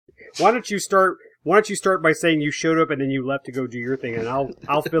Why don't you start by saying you showed up and then you left to go do your thing, and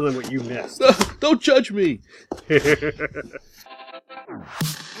I'll fill in what you missed. Don't judge me.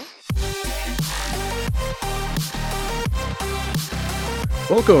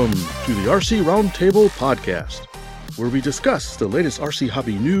 Welcome to the RC Roundtable Podcast, where we discuss the latest RC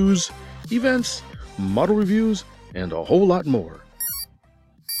hobby news, events, model reviews, and a whole lot more.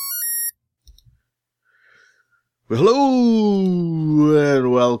 Well, hello,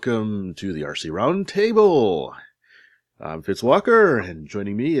 and welcome to the RC Roundtable. I'm Fitz Walker, and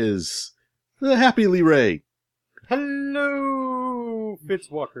joining me is the happy Lee Ray. Hello,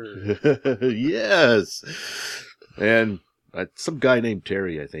 Fitzwalker. Yes. And some guy named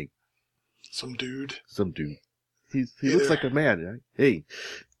Terry, I think. Some dude. He looks like a man, right? Hey.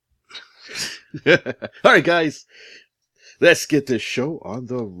 All right, guys. Let's get this show on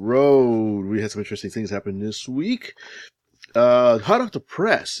the road. We had some interesting things happen this week. Hot off the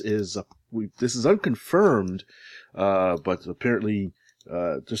press is, this is unconfirmed, but apparently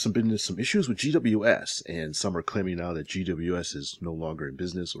there's been some issues with GWS, and some are claiming now that GWS is no longer in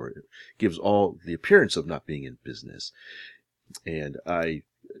business, or it gives all the appearance of not being in business. And I'm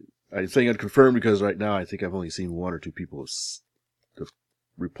saying unconfirmed because right now I think I've only seen one or two people have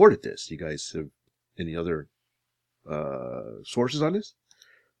reported this. You guys have any other sources on this?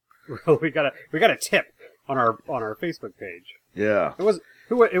 Well, we got a tip on our Facebook page. Yeah. Who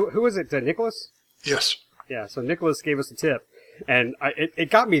was it? Nicholas? Yes. Yeah. So Nicholas gave us a tip, and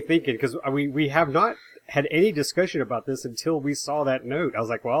it got me thinking, because we have not had any discussion about this until we saw that note. I was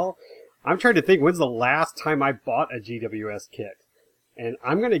like, well, I'm trying to think, when's the last time I bought a GWS kit? And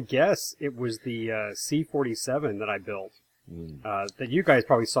I'm going to guess it was the C47 that I built. That you guys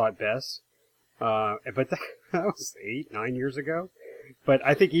probably saw it best. But that was 8-9 years ago. But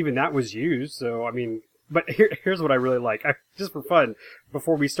I think even that was used. So, I mean, but here's what I really like. Just for fun,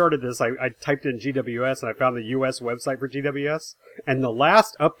 before we started this, I typed in GWS and I found the US website for GWS. And the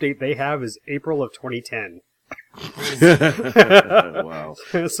last update they have is April of 2010. Wow.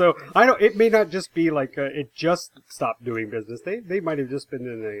 So I don't. It may not just be like it just stopped doing business. They might have just been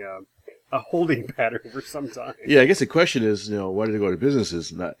in a holding pattern for some time. Yeah, I guess the question is, why did they go out of business?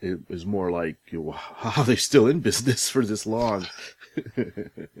 It is more like, how are they still in business for this long?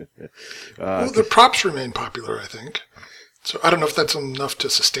 Well, the props remain popular, I think. So I don't know if that's enough to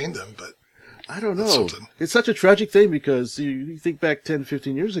sustain them, but I don't know. It's such a tragic thing because you think back 10,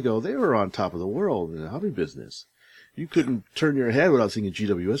 15 years ago, they were on top of the world in the hobby business. You couldn't turn your head without seeing a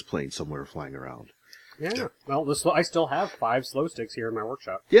GWS plane somewhere flying around. Yeah. Well, I still have 5 slow sticks here in my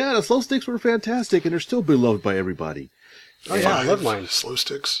workshop. Yeah, the slow sticks were fantastic, and they're still beloved by everybody. Oh, yeah, I love mine. Slow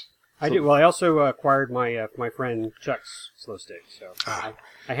sticks? I do. Well, I also acquired my friend Chuck's slow stick. So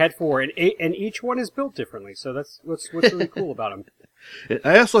I had 4, and each one is built differently. So that's what's really cool about them.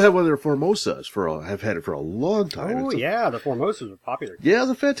 I also have one of their Formosas. I've had it for a long time. Oh, yeah, the Formosas were popular. Yeah,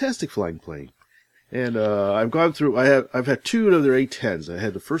 it's a fantastic flying plane. And I've gone through. I've had 2 of their A10s. I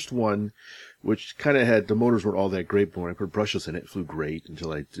had the first one, which kind of had, the motors weren't all that great, but when I put brushless in it, it flew great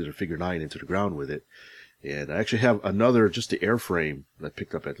until I did a figure 9 into the ground with it. And I actually have another, just the airframe that I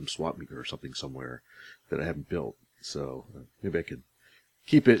picked up at some swap meet or something somewhere that I haven't built. So maybe I could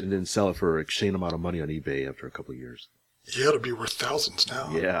keep it and then sell it for a insane amount of money on eBay after a couple of years. Yeah, it'll be worth thousands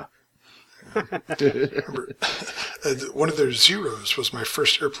now. Yeah. Remember, one of their Zeros was my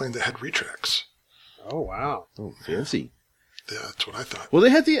first airplane that had retracts. Oh, wow. Oh, fancy. Yeah, that's what I thought. Well,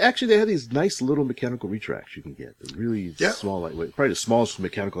 they had these nice little mechanical retracts you can get. They're really small, lightweight. Probably the smallest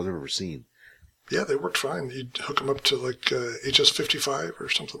mechanical I've ever seen. Yeah, they worked fine. You'd hook them up to like HS55 or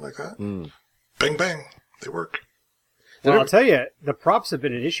something like that. Bang, bang. They work. Well, I'll tell you, the props have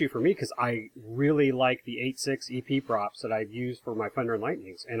been an issue for me because I really like the 8.6 EP props that I've used for my Thunder and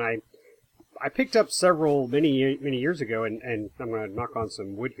Lightnings. And I picked up several many years ago, and I'm going to knock on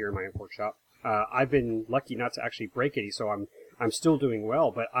some wood here in my workshop. I've been lucky not to actually break any, so I'm still doing well.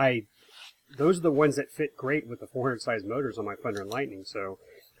 But those are the ones that fit great with the 400 size motors on my Thunder and Lightning. So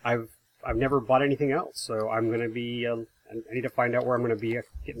I've never bought anything else. So I'm going to be I need to find out where I'm going to be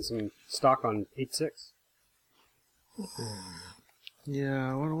getting some stock on 8.6.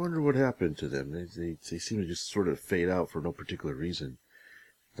 Yeah, I wonder what happened to them. They seem to just sort of fade out for no particular reason.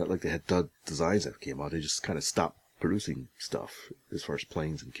 Not like they had designs that came out. They just kind of stopped producing stuff as far as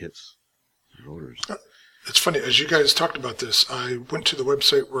planes and kits and rotors. It's funny, as you guys talked about this, I went to the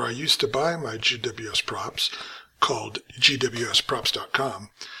website where I used to buy my GWS props, called gwsprops.com,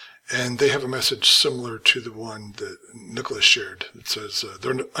 and they have a message similar to the one that Nicholas shared. It says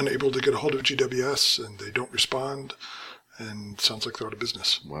they're unable to get a hold of GWS, and they don't respond, and sounds like they're out of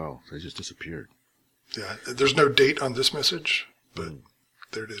business. Wow, they just disappeared. Yeah, there's no date on this message, but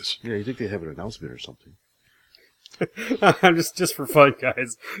there it is. Yeah, you think they have an announcement or something? I'm just for fun,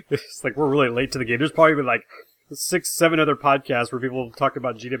 guys. It's like we're really late to the game. There's probably been like 6, 7 other podcasts where people have talked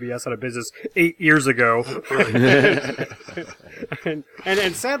about GWS out of business 8 years ago.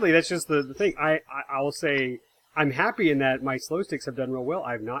 and sadly, that's just the thing. I will say I'm happy in that my slow sticks have done real well.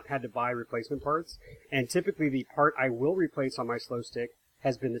 I've not had to buy replacement parts, and typically the part I will replace on my slow stick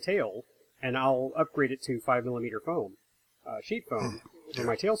has been the tail, and I'll upgrade it to 5mm foam, sheet foam for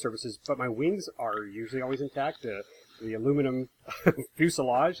my tail surfaces. But my wings are usually always intact. The aluminum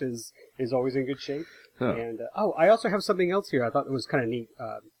fuselage is always in good shape. Huh. And I also have something else here. I thought it was kind of neat.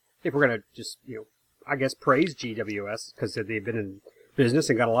 If we're gonna just I guess praise GWS because they've been in business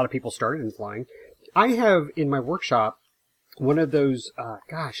and got a lot of people started in flying. I have in my workshop one of those.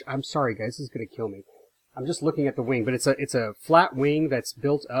 Gosh, I'm sorry, guys. This is gonna kill me. I'm just looking at the wing, but it's a flat wing that's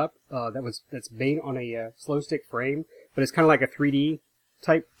built up. That's made on a slow stick frame, but it's kind of like a 3D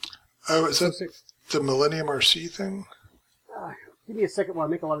type. Oh, is slow that stick. the Millennium RC thing? Give me a second while I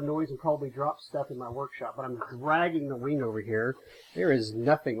make a lot of noise and probably drop stuff in my workshop, but I'm dragging the wing over here. There is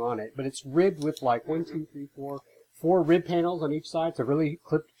nothing on it, but it's ribbed with like 4 rib panels on each side. It's a really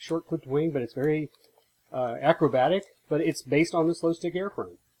short clipped wing, but it's very acrobatic, but it's based on the slow stick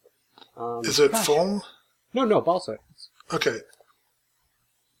airframe. Is it foam? No, balsa. Okay.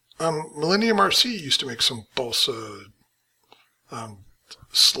 Millennium RC used to make some balsa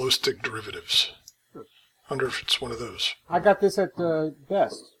slow stick derivatives. I wonder if it's one of those. I got this at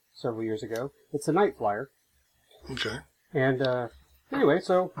Best several years ago. It's a night flyer. Okay. And anyway,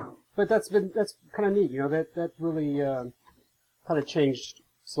 but that's kind of neat. That really kind of changed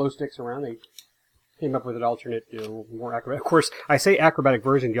slow sticks around. They came up with an alternate, more acrobatic. Of course, I say acrobatic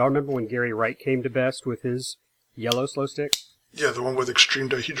version. Do y'all remember when Gary Wright came to Best with his yellow slow stick? Yeah, the one with extreme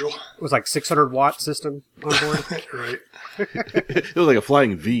dihedral. It was like 600-watt system on board. Right. It was like a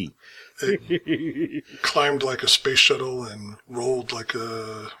flying V. Climbed like a space shuttle and rolled like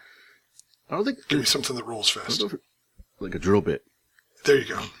a... I don't think... Give me something that rolls fast. Like a drill bit. There you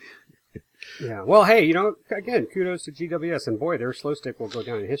go. Yeah. Well, hey, again, kudos to GWS, and boy, their slow stick will go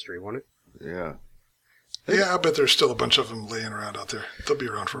down in history, won't it? Yeah. Yeah, I bet there's still a bunch of them laying around out there. They'll be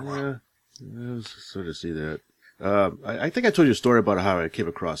around for a while. Yeah. I was sort of see that. I think I told you a story about how I came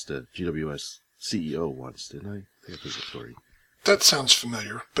across the GWS CEO once, didn't I? I think I told you a story. That sounds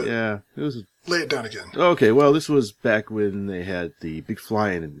familiar, but Yeah, it was. lay it down again. Okay, well, this was back when they had the big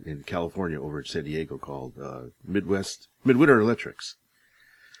fly-in in California over at San Diego called Midwinter Electrics,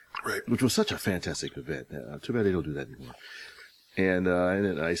 Right. which was such a fantastic event. Too bad they don't do that anymore. And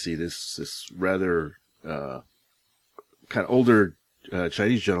then I see this rather kind of older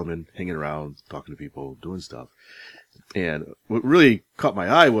Chinese gentleman hanging around, talking to people, doing stuff. And what really caught my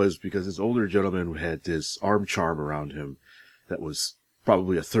eye was because this older gentleman had this arm charm around him that was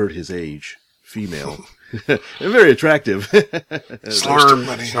probably a third his age, female, and very attractive. Arm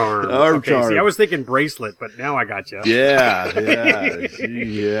money. Charm. Arm Okay, charm. see, I was thinking bracelet, but now I got you. Yeah.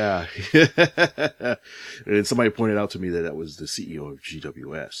 And somebody pointed out to me that was the CEO of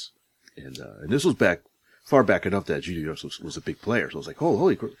GWS, and this was far back enough that GWS was a big player. So I was like,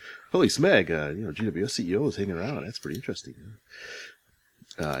 holy smeg, GWS CEO is hanging around. That's pretty interesting.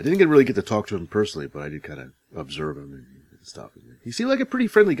 I didn't really get to talk to him personally, but I did kind of observe him and stuff. He seemed like a pretty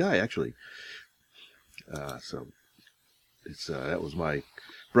friendly guy, actually. So it's that was my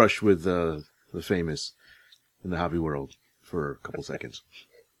brush with the famous in the hobby world for a couple seconds.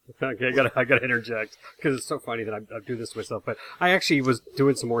 Okay, I gotta interject because it's so funny that I do this to myself. But I actually was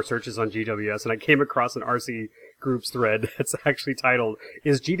doing some more searches on GWS, and I came across an RC Groups thread that's actually titled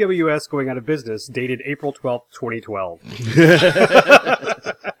 "Is GWS Going Out of Business?" dated April 12th, 2012.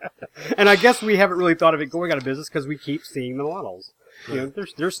 And I guess we haven't really thought of it going out of business because we keep seeing the models.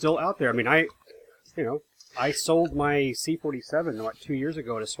 They're still out there. I mean, I sold my C-47 like 2 years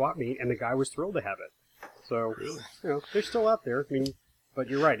ago at a swap meet, and the guy was thrilled to have it. So, Really? They're still out there. I mean, but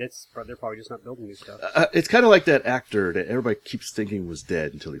you're right. They're probably just not building new stuff. It's kind of like that actor that everybody keeps thinking was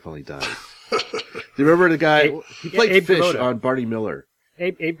dead until he finally died. Do you remember the guy? He played Abe Fish Kubota. on Barney Miller.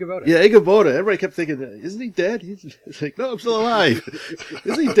 Abe Kubota. Yeah, Abe Kubota. Everybody kept thinking, isn't he dead? It's like, no, I'm still alive.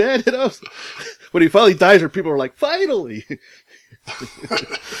 Isn't he dead? When he finally dies, people are like, finally.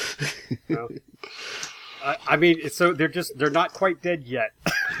 Well, I mean, they're not quite dead yet.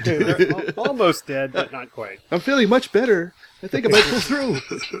 They're almost dead, but not quite. I'm feeling much better. I think I might pull through.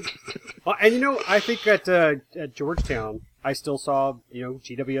 Well, and I think at Georgetown, I still saw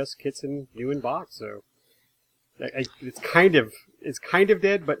GWS kits new in box. So it's kind of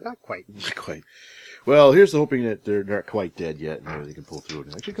dead, but not quite. Not quite. Well, here's the hoping that they're not quite dead yet, and they can pull through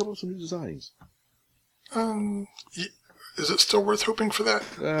and actually come up with some new designs. Is it still worth hoping for that?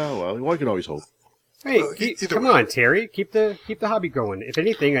 Well, one can always hope. Hey, Well, either come way. on, Terry. Keep the hobby going. If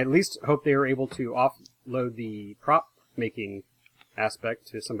anything, I at least hope they were able to offload the prop making aspect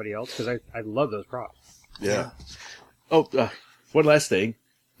to somebody else, because I love those props. Yeah. Oh, one last thing.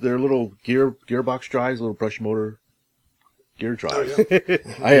 They're little gearbox drives, little brush motor gear Oh, drives. yeah.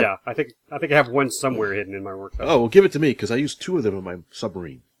 I I think I have one somewhere hidden in my workshop. well, give it to me because I use 2 of them in my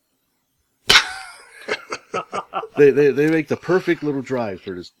submarine. they make the perfect little drives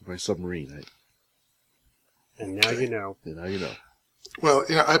for my submarine. And now you know. Now you know. Well,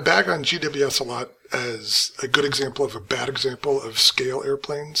 I bag on GWS a lot as a good example of a bad example of scale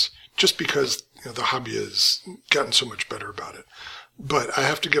airplanes, just because the hobby has gotten so much better about it. But I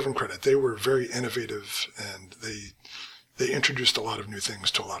have to give them credit. They were very innovative, and they introduced a lot of new things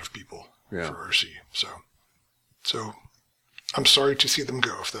to a lot of people for RC. So I'm sorry to see them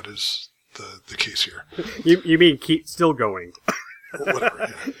go if that is the case here. You mean keep still going?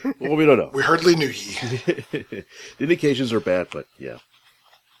 Whatever. Yeah. Well, we don't know. We hardly knew ye. The indications are bad, but yeah.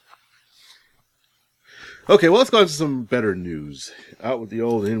 Okay, well, let's go on to some better news. Out with the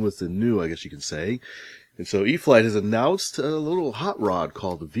old, in with the new, I guess you can say. And so E-Flite has announced a little hot rod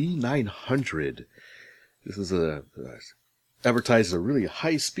called the V900. This is advertised as a really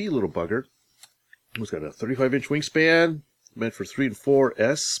high-speed little bugger. It's got a 35-inch wingspan, meant for 3 and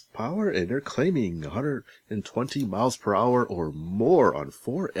 4S power, and they're claiming 120 miles per hour or more on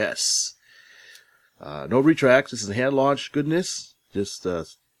 4S. No retracts. This is a hand-launched goodness. Just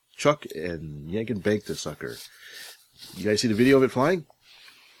chuck and yank and bank the sucker. You guys see the video of it flying?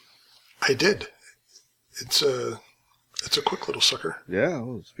 I did. It's a quick little sucker. Yeah,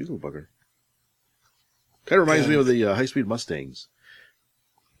 it's a sweet little bugger. Kind of reminds me of the high-speed Mustangs.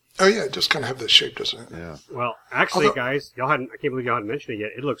 Oh yeah, it just kind of have that shape, doesn't it? Yeah. Well, actually, Although- guys, I can't believe y'all hadn't mentioned it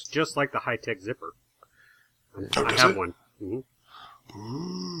yet. It looks just like the high-tech zipper. Oh, I does have it? one. hmm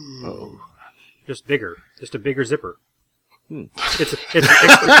Ooh. Uh-oh. Just bigger. Just a bigger zipper. Hmm. It's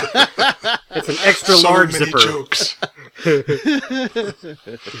an extra So large many zipper. jokes.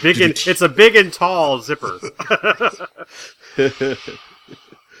 It's a big and tall zipper. We're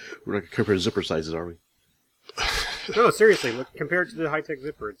not going to compare zipper sizes, are we? No, seriously, look, compared to the high-tech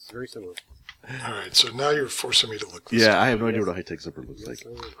zipper, it's very similar. All right, so now you're forcing me to look this Yeah, up. I have no idea what a high-tech zipper looks like.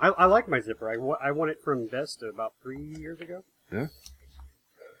 I like my zipper. I won it from Best about 3 years ago. Yeah?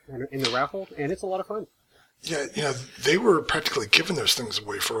 In the raffle, and it's a lot of fun. Yeah, they were practically giving those things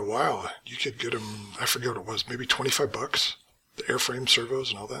away for a while. You could get them, I forget what it was, maybe $25. The airframe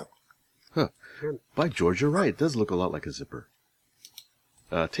servos and all that. Huh. By George, you're right. It does look a lot like a zipper.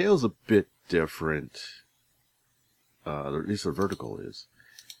 Tail's a bit different. At least the vertical is.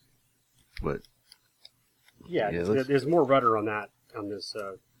 But, Yeah, Yeah, there's more rudder on this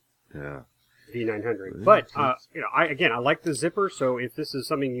yeah. V900. But I like the zipper. So if this is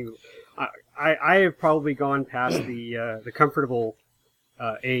something I have probably gone past the comfortable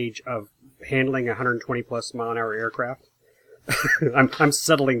age of handling 120 plus mile an hour aircraft. I'm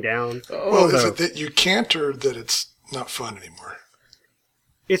settling down. Well, is so- it that you can't or that it's not fun anymore?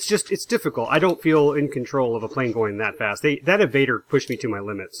 It's difficult. I don't feel in control of a plane going that fast. That Evader pushed me to my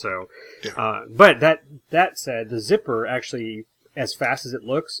limit. So, Yeah. but that said, the zipper actually, as fast as it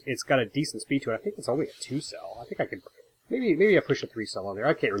looks, it's got a decent speed to it. I think it's only a 2-cell. I think I could maybe I push a 3-cell on there.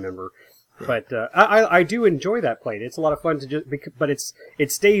 I can't remember. But I do enjoy that plane. It's a lot of fun but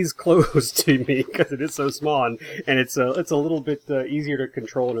it stays close to me because it is so small, and it's a little bit easier to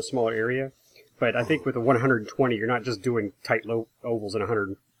control in a smaller area. But I think with a 120, you're not just doing tight low ovals in a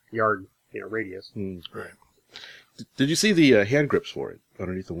 100-yard radius. Right. Did you see the hand grips for it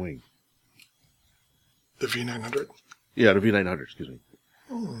underneath the wing? The V900? Yeah, the V900, excuse me.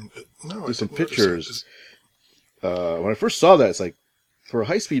 No, There's some didn't notice pictures. When I first saw that, it's like, for a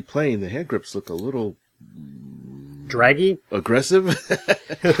high-speed plane, the hand grips look a little Draggy? aggressive.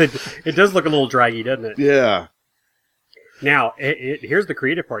 It does look a little draggy, doesn't it? Yeah. Now, here's the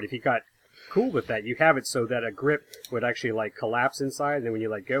creative part. If you got cool with that, you have it so that a grip would actually like collapse inside, and then when you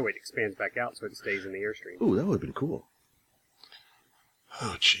let go, it expands back out so it stays in the airstream. Ooh, that would have been cool.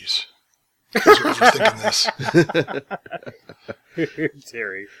 Oh, jeez. You guys are overthinking this.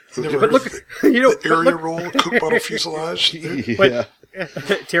 Terry. Never But heard look, of the but area look- roll coupe bottle fuselage. Yeah.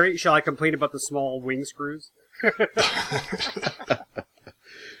 Terry, shall I complain about the small wing screws?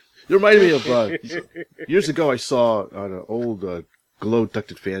 You reminded me of years ago. I saw on an old glow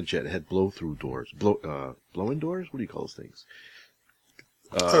ducted fan jet. It had blow-through doors, blow-in doors. What do you call those things?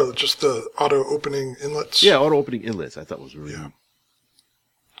 Just the auto opening inlets. Yeah, auto opening inlets. I thought was really Yeah. neat.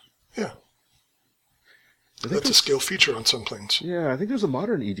 Yeah. I think That's a scale feature on some planes. yeah, I think there's a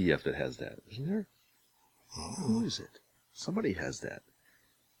modern EDF that has that, isn't there? Who is it? Somebody has that.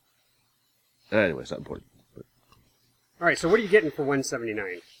 Anyway, it's not important. But All right, so what are you getting for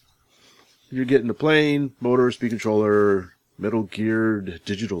 179? you're getting the plane, motor, speed controller, metal geared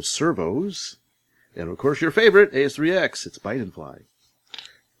digital servos, and of course your favorite, AS3X. It's Bite and Fly.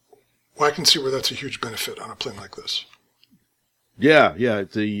 Well, I can see where that's a huge benefit on a plane like this. Yeah.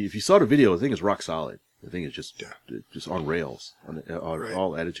 If you saw the video, the thing is rock solid. The thing is just on rails on Right.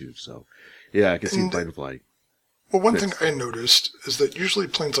 all attitudes. So, yeah, I can see Bite and Fly. Well, one thing I noticed is that usually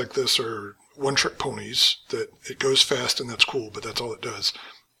planes like this are one-trick ponies, that it goes fast and that's cool, but that's all it does.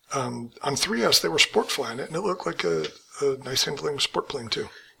 On 3S, they were sport flying it, and it looked like a nice handling sport plane, too.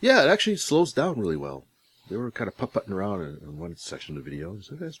 Yeah, it actually slows down really well. They were kind of putt-putting around in one section of the video,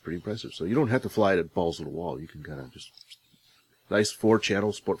 so that's pretty impressive. So you don't have to fly it at balls to the wall. You can kind of just nice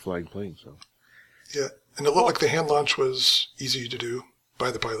 4-channel sport flying plane. So Yeah, and it looked like the hand launch was easy to do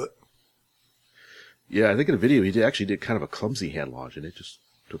by the pilot. yeah, I think in the video he actually did kind of a clumsy hand launch, and it just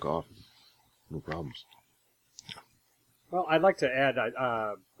took off, no problems. Well, I'd like to add,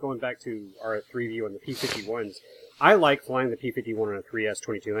 going back to our 3 view on the P-51s, I like flying the P-51 on a 3S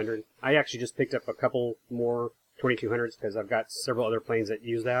 2200. I actually just picked up a couple more 2200s because I've got several other planes that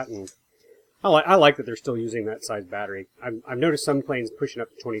use that, and I like that they're still using that size battery. I've noticed some planes pushing up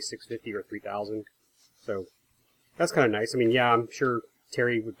to 2650 or 3000, so that's kind of nice. I mean, yeah, I'm sure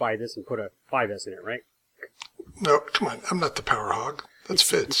Terry would buy this and put a 5S in it, right? No, come on, I'm not the power hog. That's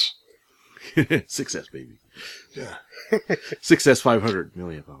Fitz. 6S, baby. Yeah. 6S 500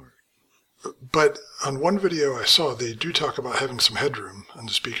 milliamp hour. But on one video I saw, they do talk about having some headroom on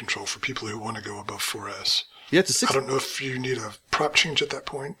the speed control for people who want to go above 4S. Yeah, it's a I don't know if you need a prop change at that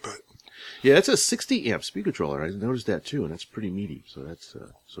point, but it's a 60 amp speed controller. I noticed that too, and that's pretty meaty. So that's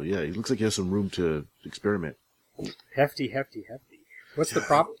yeah, it looks like you have some room to experiment. Hefty. What's the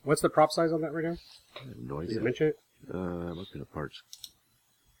prop? What's the prop size on that right now? I have no Did idea. you mention it? Looking at parts.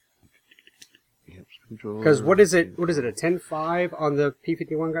 Because what is it? What is it? A 10.5 on the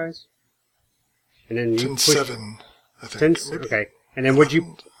P-51 guys? And then you 10.7, I think. 10. Maybe Okay. And then would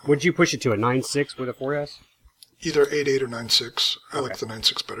you push it to a 9.6 with a 4S? either 8.8 or 9.6. I like the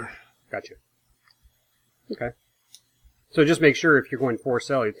 9.6 better. Gotcha. Okay. So just make sure if you're going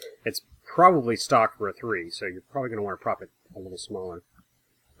 4-cell, it's probably stock for a 3, so you're probably going to want to prop it a little smaller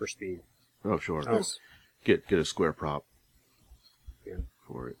for speed. Oh, sure. Oh. Get a square prop. Yeah.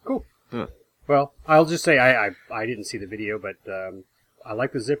 For it. Cool. Huh. Well, I'll just say I didn't see the video, but I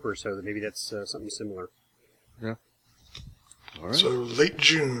like the zipper, so maybe that's something similar. Yeah. All right. So late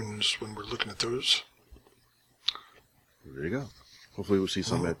June's when we're looking at those. There you go. Hopefully we'll see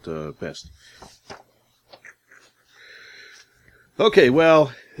some at Best. Okay,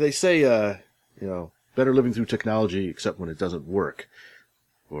 well, they say, better living through technology except when it doesn't work.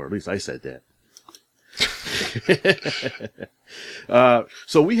 Or at least I said that.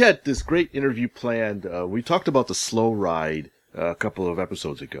 So we had this great interview planned. We talked about the slow ride a couple of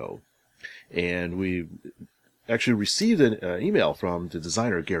episodes ago. And we actually received an email from the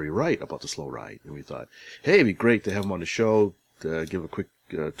designer Gary Wright about the slow ride. And we thought, hey, it'd be great to have him on the show to give a quick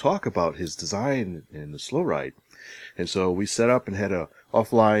talk about his design in the slow ride. And so we set up and had a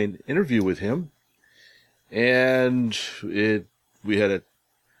offline interview with him. And we had a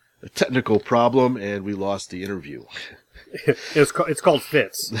technical problem, and we lost the interview. It's called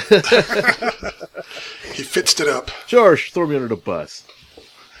Fitz. He fixed it up. George, throw me under the bus.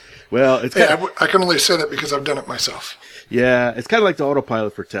 Well, it's Hey, kind of, I can only say that because I've done it myself. yeah, it's kind of like the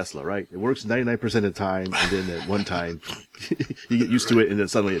autopilot for Tesla, right? It works 99% of the time, and then at one time you get used to it, and then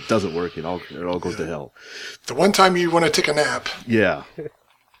suddenly it doesn't work, and it all goes to hell. The one time you want to take a nap, Yeah.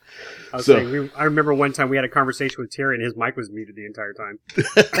 I was So- saying, I remember one time we had a conversation with Terry, and his mic was muted the entire time.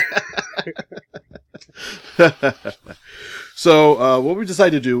 So what we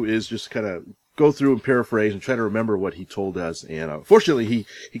decided to do is just kind of go through and paraphrase and try to remember what he told us. And fortunately,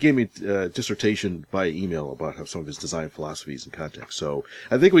 he gave me a dissertation by email about some of his design philosophies and context. So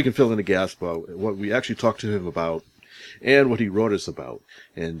I think we can fill in the gaps about what we actually talked to him about and what he wrote us about.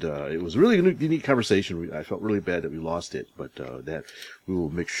 And it was a really unique conversation. I felt really bad that we lost it, but that we will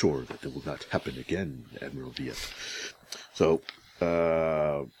make sure that it will not happen again, Admiral Viet. So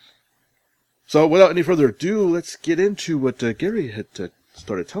without any further ado, let's get into what Gary had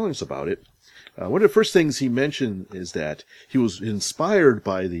started telling us about it. One of the first things he mentioned is that he was inspired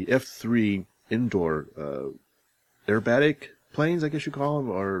by the F-3 indoor aerobatic planes, I guess you call them,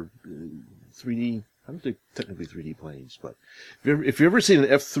 or 3D. I don't think technically 3D planes, but if you've ever seen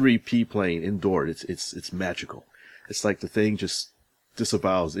an F-3P plane indoor, it's magical. It's like the thing just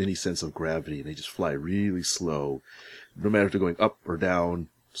disavows any sense of gravity, and they just fly really slow, no matter if they're going up or down,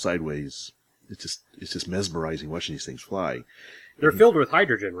 sideways. it's just mesmerizing watching these things fly. They're filled with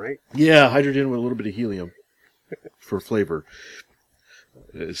hydrogen, right? Yeah, hydrogen with a little bit of helium for flavor.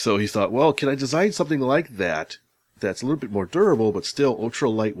 So he thought, well, can I design something like that that's a little bit more durable, but still ultra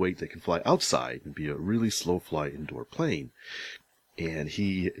lightweight that can fly outside and be a really slow fly indoor plane? And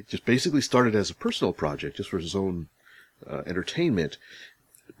he just basically started as a personal project, just for his own entertainment,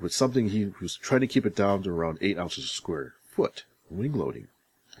 with something he was trying to keep it down to around 8 ounces a square foot wing loading.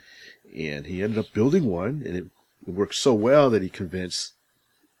 And he ended up building one, and it worked so well that he convinced,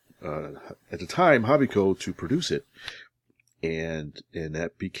 at the time, Hobbyco to produce it. And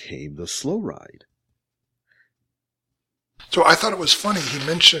that became the Slow Ride. So I thought it was funny. He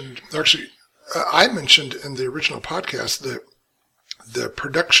mentioned, actually, I mentioned in the original podcast that the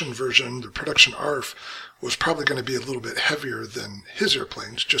production version, the production ARF, was probably going to be a little bit heavier than his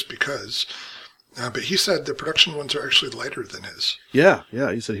airplanes, just because. But he said the production ones are actually lighter than his. Yeah.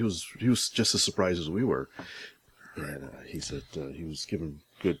 He said he was just as surprised as we were. And he said he was giving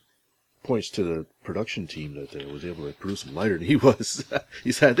good points to the production team that they was able to produce them lighter than he was. I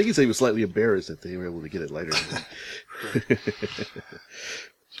think he said he was slightly embarrassed that they were able to get it lighter than him.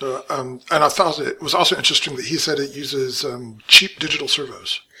 So, and I thought it was also interesting that he said it uses cheap digital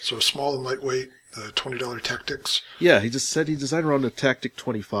servos, so small and lightweight, $20 Tactics. Yeah, he just said he designed around the Tactic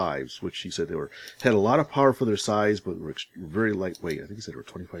 25s, which he said had a lot of power for their size, but were very lightweight. I think he said they were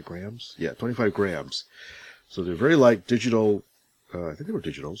 25 grams. Yeah, 25 grams. So they're very light digital. I think they were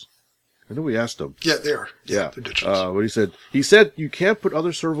digitals. I know we asked him. Yeah, they are. Yeah. They're digitals. What he said you can't put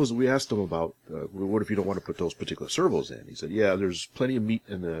other servos. We asked him about what if you don't want to put those particular servos in. He said, yeah, there's plenty of meat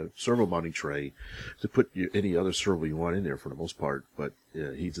in the servo mounting tray to put any other servo you want in there for the most part. But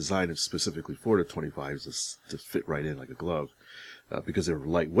he designed it specifically for the 25s to fit right in like a glove because they were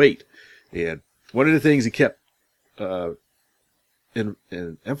lightweight. And one of the things he kept in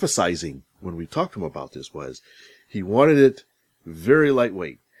emphasizing when we talked to him about this was he wanted it very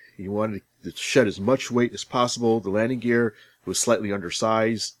lightweight. He wanted to shed as much weight as possible. The landing gear was slightly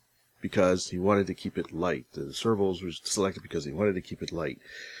undersized because he wanted to keep it light. The servos were selected because he wanted to keep it light.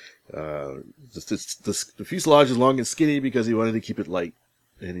 The fuselage is long and skinny because he wanted to keep it light,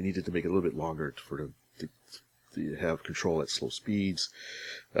 and he needed to make it a little bit longer for them to have control at slow speeds.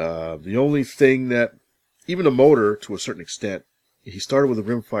 The only thing that, even the motor to a certain extent, he started with a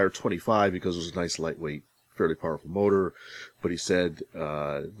Rimfire 25 because it was a nice lightweight, fairly powerful motor, but he said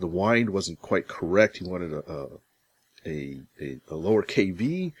the wind wasn't quite correct. He wanted a lower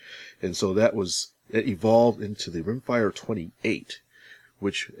KV, and so that evolved into the Rimfire 28,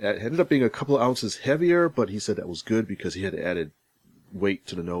 which ended up being a couple of ounces heavier, but he said that was good because he had added weight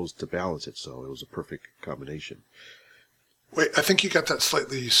to the nose to balance it, so it was a perfect combination. Wait, I think you got that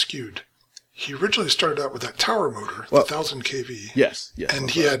slightly skewed. He originally started out with that tower motor, the 1000 kV. Yes. And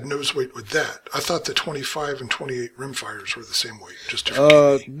he had nose weight with that. I thought the 25 and 28 Rimfires were the same weight, just different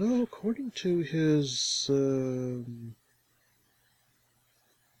kV. No, according to his...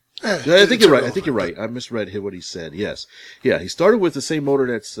 I think you're right. I misread what he said. Yes. Yeah, he started with the same motor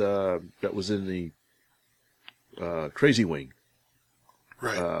that was in the Crazy Wing.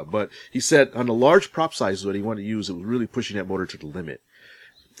 Right. But he said on the large prop sizes that he wanted to use, it was really pushing that motor to the limit.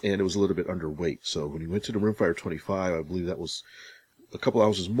 And it was a little bit underweight. So when he went to the Rimfire 25, I believe that was a couple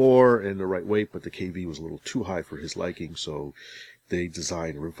ounces more and the right weight, but the KV was a little too high for his liking. So they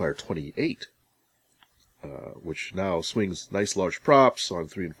designed Rimfire 28, which now swings nice large props on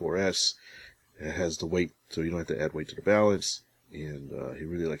 3 and 4S. It has the weight, so you don't have to add weight to the balance. And he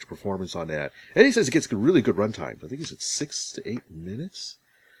really likes performance on that. And he says it gets really good run times. I think he's at 6 to 8 minutes.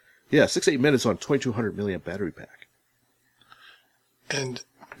 Yeah, 6 to 8 minutes on 2200 milliamp battery pack. And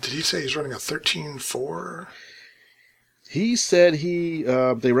did he say he's running a 13.4? He said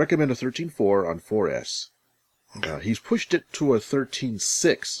they recommend a 13.4 on 4S. Okay. He's pushed it to a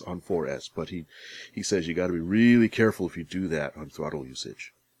 13.6 on 4S, but he says you got to be really careful if you do that on throttle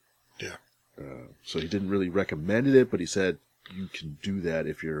usage. Yeah. So he didn't really recommend it, but he said you can do that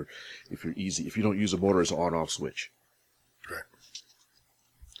if you're if you don't use a motor as an on-off switch. Right.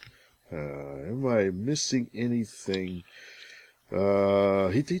 Am I missing anything?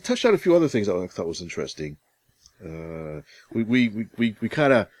 He touched on a few other things I thought was interesting. We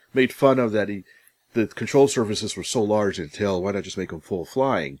kind of made fun of that. The control surfaces were so large in the tail. Why not just make them full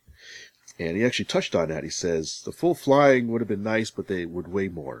flying? And he actually touched on that. He says the full flying would have been nice, but they would weigh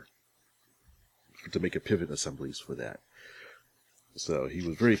more to make a pivot assemblies for that. So he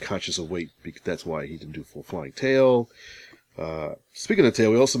was very conscious of weight. That's why he didn't do full flying tail. Speaking of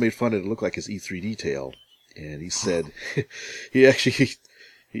tail, we also made fun of it looked like his E3D tail. And he said,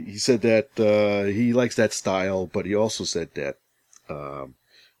 he said that he likes that style, but he also said that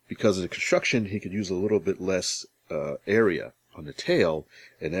because of the construction, he could use a little bit less area on the tail,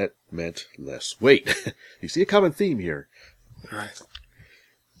 and that meant less weight. You see a common theme here. Right.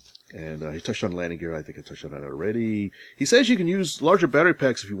 And he touched on landing gear. I think I touched on that already. He says you can use larger battery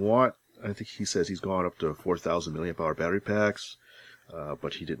packs if you want. I think he says he's gone up to 4,000 milliamp hour battery packs,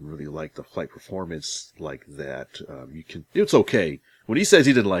 but he didn't really like the flight performance like that. It's okay. When he says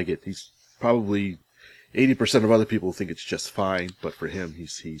he didn't like it, he's probably 80% of other people think it's just fine. But for him, he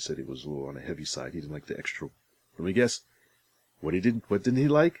said it was a little on the heavy side. He didn't like the extra. Let me guess. What didn't he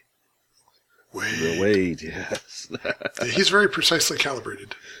like? Weight. The weight, yes. He's very precisely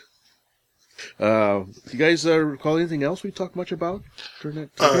calibrated. You guys recall anything else we talked much about during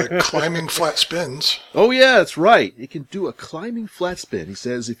that? Climbing flat spins. Oh yeah, that's right. It can do a climbing flat spin. He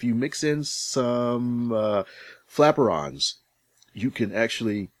says if you mix in some flaperons, you can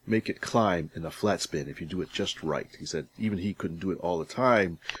actually make it climb in a flat spin if you do it just right. He said even he couldn't do it all the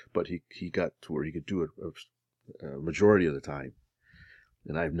time, but he got to where he could do it a majority of the time.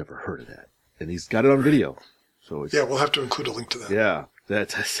 And I've never heard of that. And he's got it on video. So Yeah, we'll have to include a link to that. Yeah,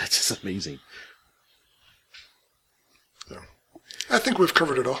 that's just amazing. So, I think we've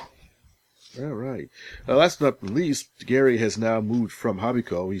covered it all. All right. Last but not least, Gary has now moved from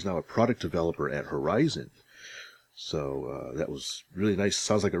Hobbyco. He's now a product developer at Horizon. So that was really nice.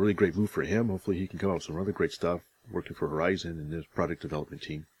 Sounds like a really great move for him. Hopefully he can come up with some other great stuff working for Horizon and his product development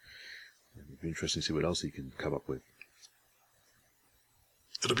team. It'll be interesting to see what else he can come up with.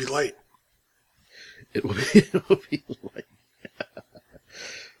 It'll be light. It will be light.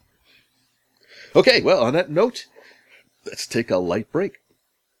 Okay, well, on that note, let's take a light break.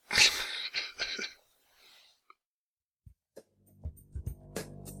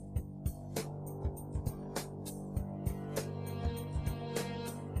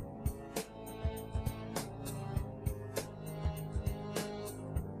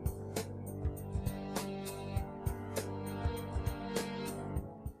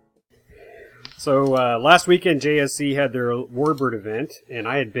 So last weekend, JSC had their Warbird event, and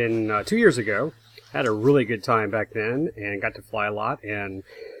I had been 2 years ago. Had a really good time back then, and got to fly a lot. And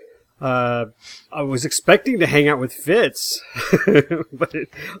I was expecting to hang out with Fitz, but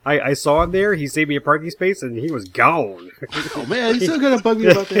I saw him there. He saved me a parking space, and he was gone. Oh man, he's still gonna bug me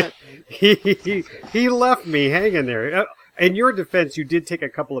about that. he left me hanging there. In your defense, you did take a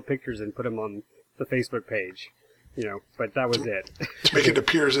couple of pictures and put them on the Facebook page. But that was it. To make it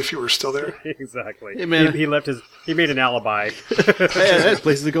appear as if you were still there? Exactly. Hey, man. He made an alibi. Hey, that's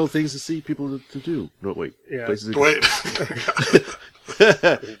places to go, things to see, people to do. No, wait. Yeah. Places to go. Wait.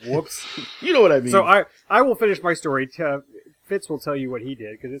 Whoops. You know what I mean. So I will finish my story. Fitz will tell you what he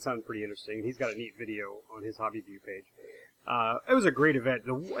did, because it sounded pretty interesting. He's got a neat video on his Hobby View page. It was a great event.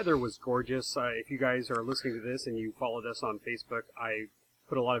 The weather was gorgeous. If you guys are listening to this and you followed us on Facebook, I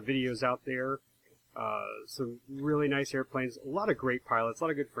put a lot of videos out there. Some really nice airplanes, a lot of great pilots, a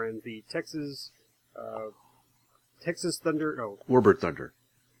lot of good friends. The Texas Thunder, Warbird Thunder.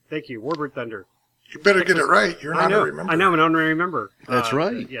 Thank you, Warbird Thunder. You better get it right. You're not a remember. I know, I'm an honorary member. That's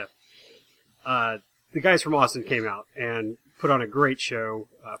right. Yeah. The guys from Austin came out and put on a great show.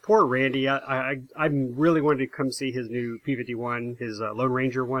 Poor Randy, I really wanted to come see his new P-51, his Lone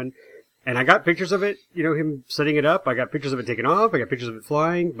Ranger one. And I got pictures of it, him setting it up. I got pictures of it taking off. I got pictures of it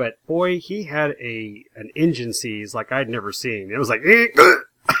flying. But boy, he had an engine seize like I'd never seen. It was like, The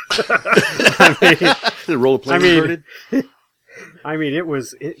roller plane started. It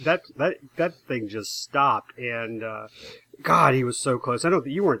was that thing just stopped, and God, he was so close. I know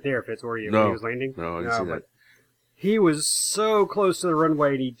that you weren't there, Fitz, were you? No. When he was landing? No, I didn't see that. He was so close to the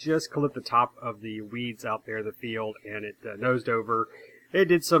runway, and he just clipped the top of the weeds out there in the field, and it nosed over. It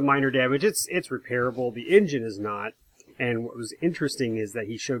did some minor damage. It's repairable. The engine is not. And what was interesting is that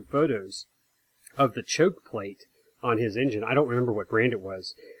he showed photos of the choke plate on his engine. I don't remember what brand it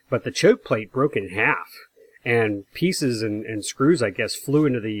was, but the choke plate broke in half, and pieces and screws, I guess, flew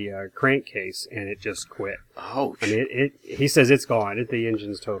into the crankcase, and it just quit. Ouch. I mean, he says it's gone. The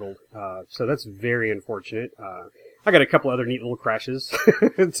engine's totaled. So that's very unfortunate. I got a couple other neat little crashes,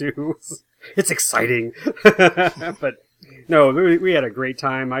 too. It's exciting. But no, we had a great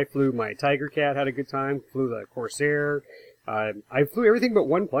time. I flew my Tiger Cat, had a good time. Flew the Corsair. I flew everything but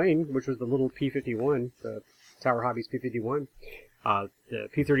one plane, which was the little P-51, the Tower Hobbies P-51. The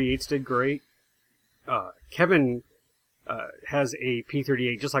P-38s did great. Kevin has a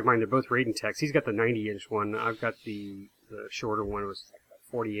P-38 just like mine. They're both Raiden Techs. He's got the 90-inch one. I've got the shorter one. It was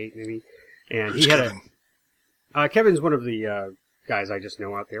 48 maybe. And Who's he had Kevin? Kevin's one of the guys I just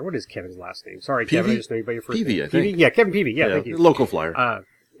know out there. What is Kevin's last name? Sorry, Peavy? Kevin. I just know you by your first Peavy, name. I think. Yeah, Kevin Peavy. Yeah, thank you. Local flyer.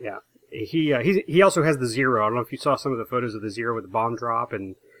 Yeah. He also has the Zero. I don't know if you saw some of the photos of the Zero with the bomb drop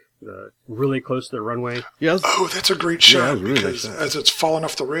and really close to the runway. Yeah. Oh, that's a great Yeah, shot that was a really because nice shot. as it's falling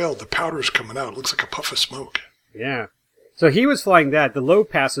off the rail, the powder's coming out. It looks like a puff of smoke. Yeah. So he was flying that. The low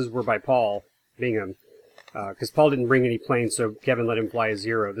passes were by Paul Bingham. Because Paul didn't bring any planes, so Kevin let him fly a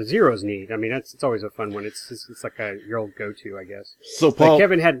Zero. The Zero's neat. I mean, it's always a fun one. It's like your old go-to, I guess. So Paul,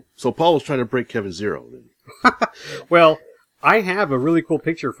 Kevin had. So Paul was trying to break Kevin's zero. Then. Well, I have a really cool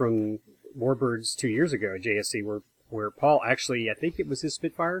picture from Warbirds 2 years ago at JSC where Paul actually, I think it was his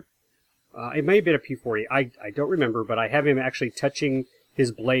Spitfire. It may have been a P-40. I don't remember, but I have him actually touching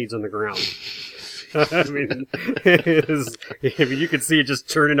his blades on the ground. I mean, you can see it just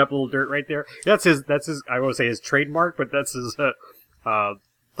churning up a little dirt right there. That's his, I won't say his trademark, but that's his, the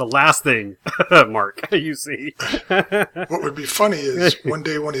last thing, mark, you see. What would be funny is one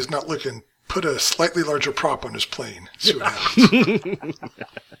day when he's not looking, put a slightly larger prop on his plane. See what happens.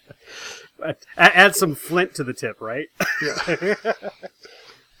 Add some flint to the tip, right? Yeah.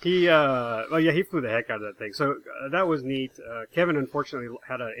 He flew the heck out of that thing. So that was neat. Kevin unfortunately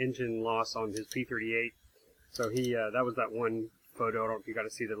had an engine loss on his P-38, so that was that one photo. I don't know if you got to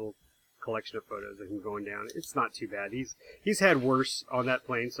see the little collection of photos of him going down. It's not too bad. He's had worse on that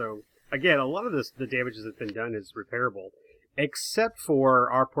plane. So again, a lot of the damages that's been done is repairable, except for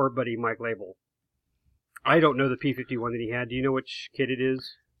our poor buddy Mike Label. I don't know the P-51 that he had. Do you know which kit it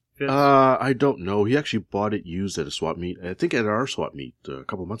is? I don't know. He actually bought it used at a swap meet. I think at our swap meet a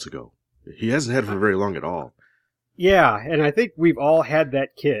couple months ago. He hasn't had it for very long at all. Yeah, and I think we've all had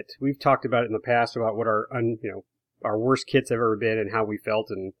that kit. We've talked about it in the past about what our worst kits have ever been and how we felt.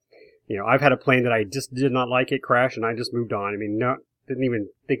 And I've had a plane that I just did not like it crash, and I just moved on. I mean, didn't even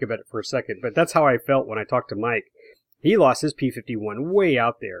think about it for a second. But that's how I felt when I talked to Mike. He lost his P-51 way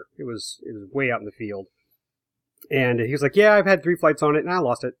out there. It was way out in the field. And he was like, yeah, I've had 3 flights on it, and I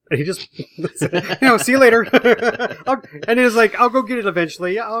lost it. And he just, see you later. And he was like, I'll go get it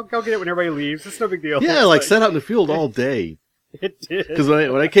eventually. I'll go get it when everybody leaves. It's no big deal. Yeah, like sat out in the field all day. It did. Because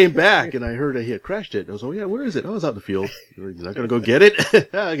when I came back and I heard that he had crashed it, I was like, yeah, where is it? Oh, it's out in the field. You're not going to go get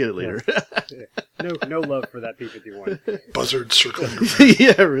it? I'll get it later. Yeah. No love for that P-51. Buzzard circling around.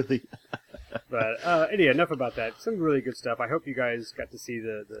 Yeah, really. But anyway, enough about that. Some really good stuff. I hope you guys got to see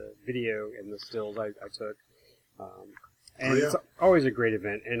the video and the stills I took. It's always a great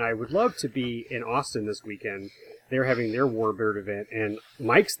event, and I would love to be in Austin this weekend. They're having their Warbird event, and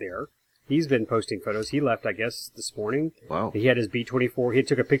Mike's there. He's been posting photos. He left, I guess, this morning. Wow. He had his B-24. He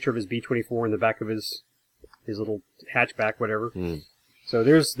took a picture of his B-24 in the back of his little hatchback, whatever. Mm. So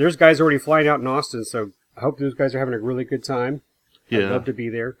there's guys already flying out in Austin, so I hope those guys are having a really good time. Yeah. I'd love to be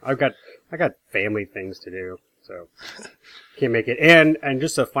there. I got family things to do, so can't make it. And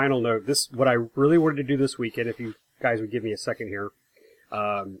just a final note, what I really wanted to do this weekend, if you guys would give me a second here.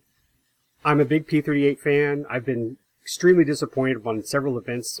 I'm a big P-38 fan. I've been extremely disappointed on several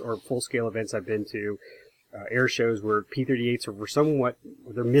events or full-scale events I've been to, air shows where P-38s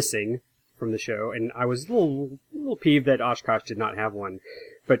they're missing from the show, and I was a little peeved that Oshkosh did not have one.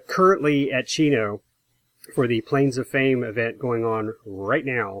 But currently at Chino, for the Planes of Fame event going on right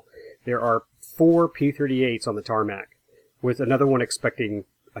now, there are 4 P-38s on the tarmac, with another one expecting,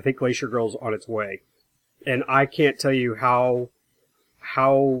 I think, Glacier Girl's on its way. And I can't tell you how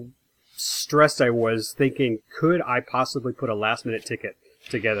stressed I was thinking, could I possibly put a last-minute ticket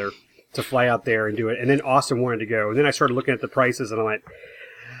together to fly out there and do it? And then Austin wanted to go. And then I started looking at the prices, and I'm like,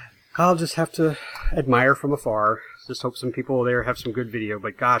 I'll just have to admire from afar. Just hope some people there have some good video.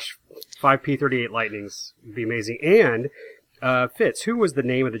 But gosh, 5 P-38 Lightnings would be amazing. And Fitz, who was the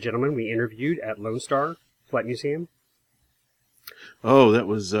name of the gentleman we interviewed at Lone Star Flight Museum? Oh, that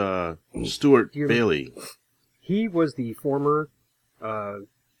was Stuart Bailey. He was the former,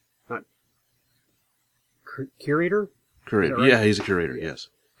 not curator? Curator. Right? Yeah, he's a curator, yes.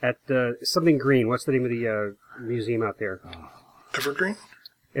 At something Green. What's the name of the museum out there? Evergreen?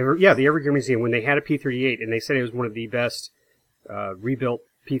 The Evergreen Museum. When they had a P-38, and they said it was one of the best rebuilt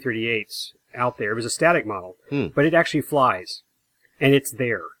P-38s out there. It was a static model, but it actually flies, and it's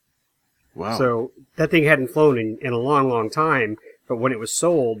there. Wow. So that thing hadn't flown in a long, long time, but when it was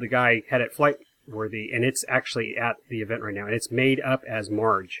sold, the guy had it flight worthy, and it's actually at the event right now, and it's made up as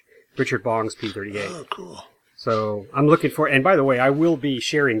Marge, Richard Bong's P-38. Oh, cool. So I'm looking for, and by the way, I will be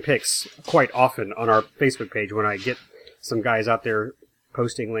sharing pics quite often on our Facebook page when I get some guys out there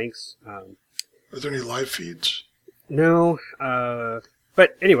posting links. Are there any live feeds? No,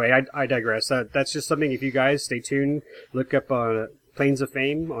 but anyway, I digress. That's just something, if you guys stay tuned, look up on Planes of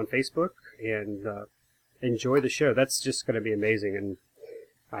Fame on Facebook, and enjoy the show. That's just going to be amazing, and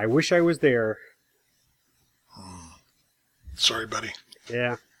I wish I was there. Sorry, buddy.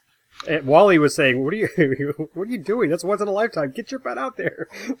 Yeah. And Wally was saying, "What are you? What are you doing? That's once in a lifetime. Get your butt out there."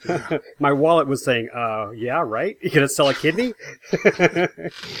 Yeah. My wallet was saying, yeah, right. You gonna sell a kidney?"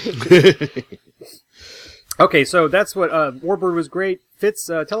 Okay, so that's what Warbird was great. Fitz,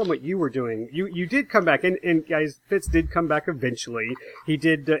 tell them what you were doing. You did come back, and guys, Fitz did come back eventually. He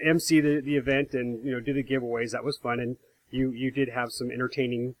did MC the event and do the giveaways. That was fun, and you did have some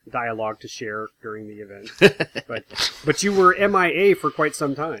entertaining dialogue to share during the event. but you were MIA for quite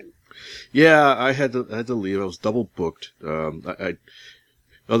some time. Yeah, I had to leave. I was double booked.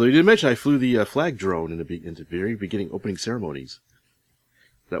 Although you didn't mention, I flew the flag drone in the very beginning opening ceremonies.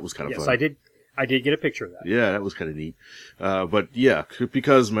 That was kind of Yes, fun. I did get a picture of that. Yeah, that was kind of neat. But yeah,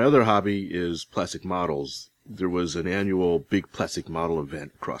 because my other hobby is plastic models, there was an annual big plastic model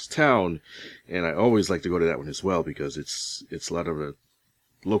event across town, and I always like to go to that one as well because it's a lot of the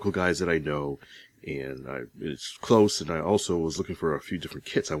local guys that I know, and it's close. And I also was looking for a few different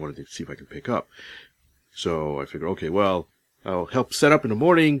kits I wanted to see if I could pick up. So I figured, okay, well, I'll help set up in the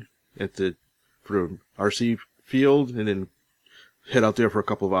morning for the RC field, and then head out there for a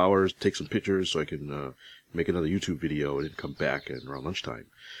couple of hours, take some pictures so I can make another YouTube video, and then come back around lunchtime.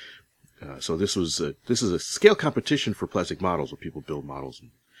 So this is a scale competition for plastic models where people build models and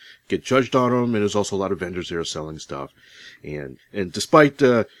get judged on them, and there's also a lot of vendors there selling stuff. And despite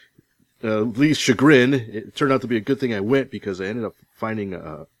Lee's chagrin, it turned out to be a good thing I went because I ended up finding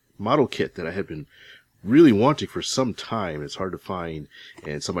a model kit that I had been really wanting for some time. It's hard to find,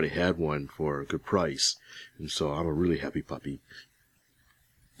 and somebody had one for a good price, and so I'm a really happy puppy.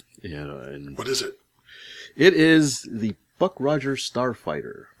 And What is it? it is the Buck Rogers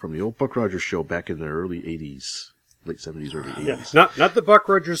Starfighter from the old Buck Rogers show back in the early 80s, late 70s, early 80s. Yeah, not the Buck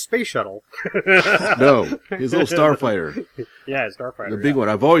Rogers space shuttle. No, his little Starfighter, Yeah, Starfighter. the big one.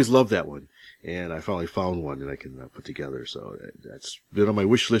 I've always loved that one, and I finally found one that I can put together. So that's been on my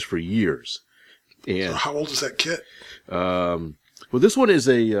wish list for years. And So how old is that kit? well, this one is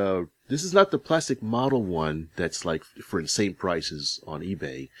this is not the plastic model one that's like for the same prices on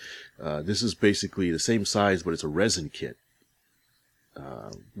eBay. This is basically the same size, but it's a resin kit,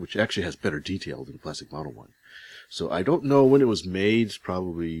 which actually has better detail than the plastic model one. So I don't know when it was made. It's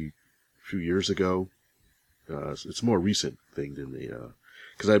probably a few years ago. So it's a more recent thing than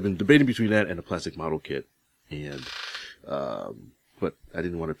because I've been debating between that and a plastic model kit, and but I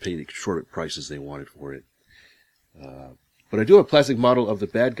didn't want to pay the exorbitant prices they wanted for it. But I do have a plastic model of the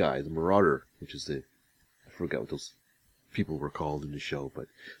bad guy, the Marauder, which is I forgot what those people were called in the show. But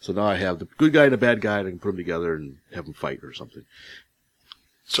so now I have the good guy and the bad guy, and I can put them together and have them fight or something.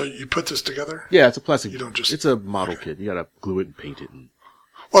 So you put this together? Yeah, it's a plastic. You don't just- It's a model kit. You gotta glue it and paint it.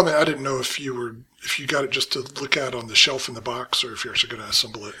 Well, I mean, I didn't know if you got it just to look at on the shelf in the box, or if you're actually going to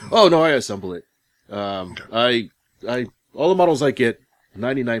assemble it. Oh no, I assemble it. I all the models I get,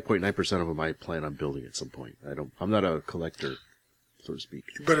 99.9% of them I plan on building at some point. I'm not a collector, so to speak.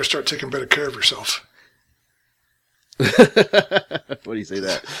 You better start taking better care of yourself. What do you say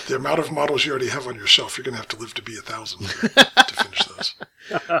that? The amount of models you already have on your shelf, you're going to have to live to be 1,000 to finish those.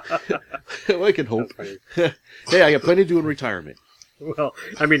 Well, I can hope. Hey, I got plenty to do in retirement. Well,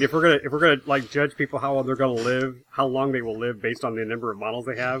 I mean, if we're gonna like judge people how long they're gonna live, how long they will live based on the number of models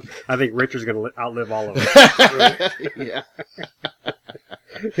they have, I think Richard's gonna outlive all of them. Yeah.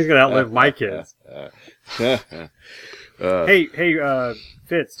 He's gonna outlive my kids. Hey,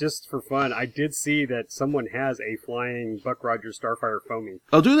 Fitz, just for fun, I did see that someone has a flying Buck Rogers Starfire Foamy.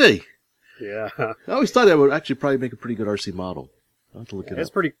 Oh, do they? Yeah, I always thought that would actually probably make a pretty good RC model. I'll have to look it up.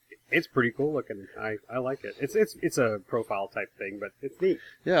 it's pretty cool looking. I like it. It's a profile type thing, but it's neat.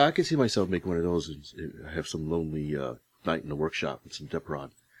 Yeah, I can see myself making one of those and have some lonely night in the workshop with some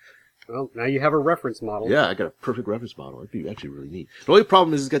Depron. Well, now you have a reference model. Yeah, I got a perfect reference model. It'd be actually really neat. The only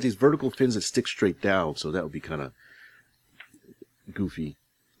problem is it's got these vertical fins that stick straight down, so that would be kind of goofy.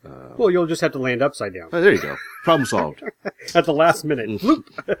 Well, you'll just have to land upside down Oh, there you go. Problem solved. at the last minute. Bloop.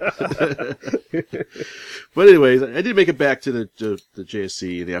 But anyways, I did make it back to the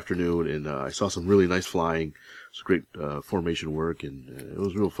JSC in the afternoon, and I saw some really nice flying. It's great formation work, and it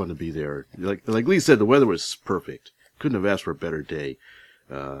was real fun to be there. Like Lee said, the weather was perfect. Couldn't have asked for a better day.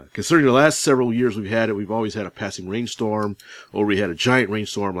 Considering the last several years we've always had a passing rainstorm, or we had a giant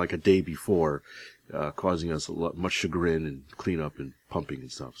rainstorm like a day before, causing us much chagrin and cleanup and pumping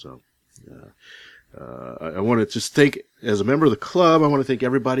and stuff. So, I want to just thank, as a member of the club, I want to thank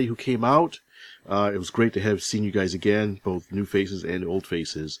everybody who came out. It was great to have seen you guys again, both new faces and old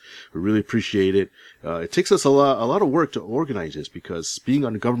faces. We really appreciate it. It takes us a lot of work to organize this because being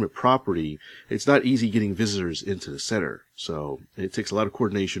on government property, it's not easy getting visitors into the center. So it takes a lot of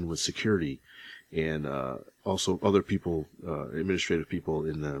coordination with security. and also other people, administrative people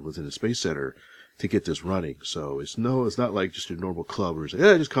within the Space Center, to get this running. So it's not like just a normal club where it's like,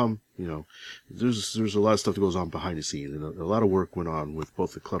 yeah, just come. There's a lot of stuff that goes on behind the scenes, and a lot of work went on with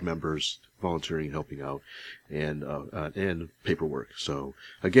both the club members volunteering and helping out, and paperwork. So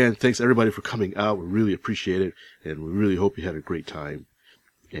again, thanks everybody for coming out. We really appreciate it, and we really hope you had a great time,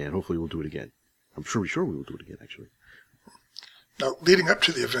 and hopefully we'll do it again. I'm sure we will do it again, actually. Now, leading up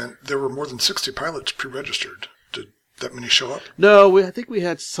to the event, there were more than 60 pilots pre-registered. Did that many show up? No, I think we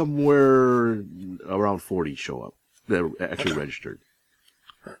had somewhere around 40 show up that were actually registered.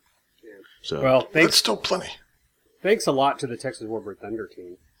 So, Well, That's still plenty. thanks a lot to the Texas Warbird Thunder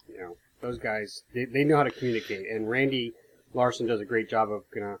team. Those guys, they know how to communicate, and Randy Larson does a great job of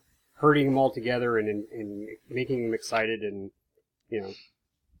herding them all together and making them excited, and yeah,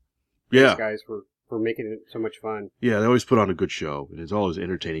 those guys for making it so much fun. yeah, they always put on a good show, and it's always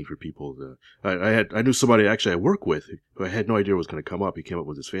entertaining for people. I knew somebody actually I work with who I had no idea was going to come up. He came up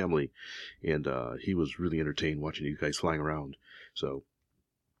with his family, and he was really entertained watching you guys flying around. So,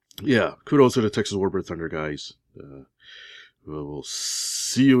 yeah, kudos to the Texas Warbird Thunder guys. We'll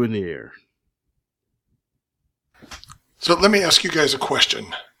see you in the air. So let me ask you guys a question.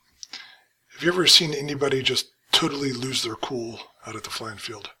 Have you ever seen anybody just totally lose their cool out at the flying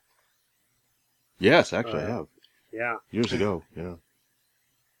field? Yes, actually, I have. Yeah. Years ago, yeah.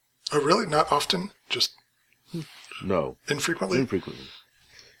 Oh, really? Not often? Just No, infrequently? infrequently.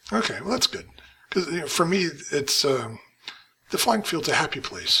 Okay, well, that's good. Because for me, it's the flying field's a happy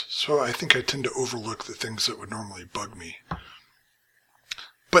place, so I think I tend to overlook the things that would normally bug me.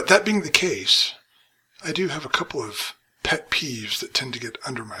 But that being the case, I do have a couple of pet peeves that tend to get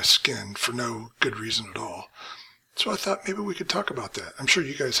under my skin for no good reason at all. So I thought maybe we could talk about that. I'm sure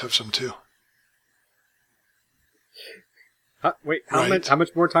you guys have some too. Wait, Right. how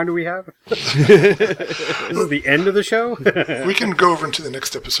much more time do we have? This is the end of the show? We can go over into the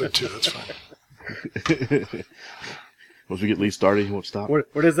next episode too. That's fine. Once we get Lee started, he won't stop.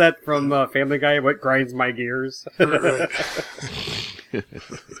 What is that from Family Guy? What grinds my gears? Right.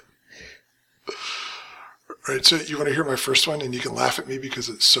 Right, so you want to hear my first one, and you can laugh at me because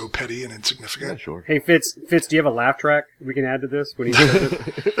it's so petty and Yeah, insignificant? sure. Hey, Fitz, do you have a laugh track we can add to this? When he says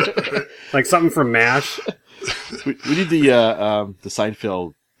it? Like something from MASH? We need the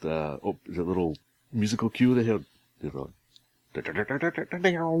Seinfeld the little musical cue that he'll.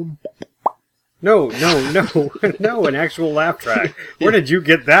 No, an actual laugh track. Where did you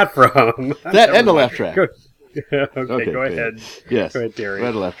get that from? That and the laugh track. Go, okay, go ahead. Yes. Go ahead, Terry. Go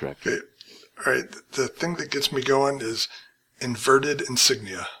ahead, the laugh track. Okay. All right, the thing that gets me going is inverted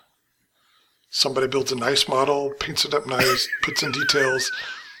insignia. Somebody builds a nice model, paints it up nice, puts in details,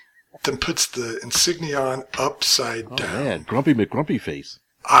 then puts the insignia on upside Oh down. man, Grumpy McGrumpy face.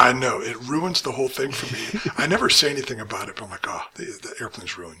 I know, it ruins the whole thing for me. I never say anything about it, but I'm like, the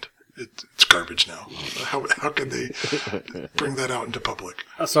airplane's ruined. It's garbage now. How can they bring that out into public?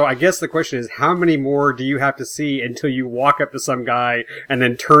 So I guess the question is, how many more do you have to see until you walk up to some guy and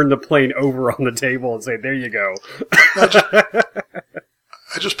then turn the plane over on the table and say, there you go?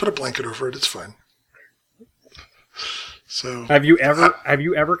 I just put a blanket over it. It's fine. So Have you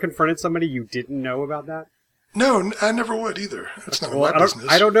ever confronted somebody you didn't know about that? no, I never would either. It's not Well, my business.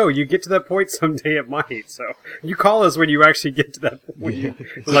 I don't know. You get to that point someday, it might. So you call us when you actually get to that point.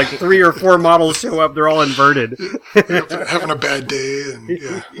 When like 3 or 4 models show up, they're all inverted. Having a bad day, and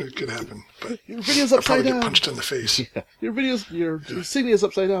yeah, it could happen. But Your video's I'll upside probably down. get punched in the face. Your insignia's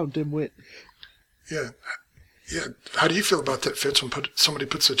upside down, dimwit. Yeah. Yeah. How do you feel about that, Fitz, when somebody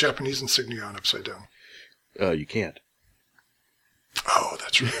puts a Japanese insignia on upside down? You can't. Oh,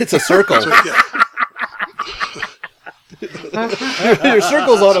 that's right. It's a circle. So, yeah. Your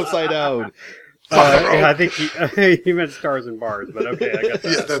circle's on upside down. I think he meant stars and bars, but okay, I got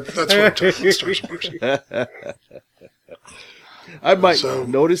that. Yeah, that's what I'm talking about, stars and bars. I might So-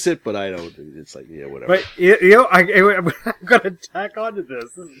 notice it, but I don't. It's like, yeah, whatever. But I'm gonna tack onto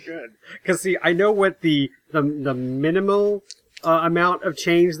this. This is good because see, I know what the minimal amount of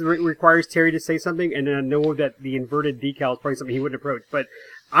change that requires Terry to say something, and then I know that the inverted decal is probably something he wouldn't approach. But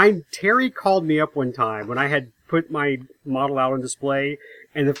Terry called me up one time when I had put my model out on display,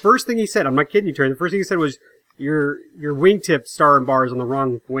 and the first thing he said, I'm not kidding you, Terry. The first thing he said was, "Your wingtip star and bar is on the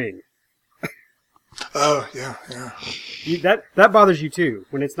wrong wing." Oh, yeah, yeah. That bothers you too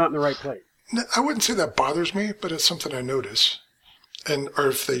when it's not in the right place. No, I wouldn't say that bothers me, but it's something I notice. Or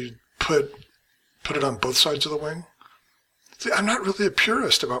if they put it on both sides of the wing. See, I'm not really a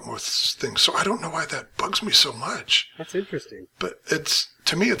purist about most things, so I don't know why that bugs me so much. That's interesting. But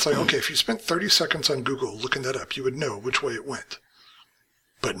to me, it's like, okay, if you spent 30 seconds on Google looking that up, you would know which way it went.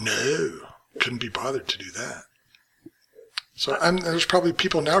 But no, couldn't be bothered to do that. So there's probably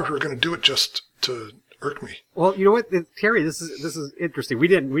people now who are going to do it just to irk me. Well, you know what, Terry, this is interesting. We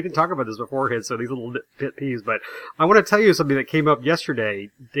didn't talk about this beforehand, so these little pet peeves, but I want to tell you something that came up yesterday.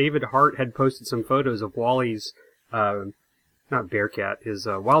 David Hart had posted some photos of Wally's, not Bearcat, his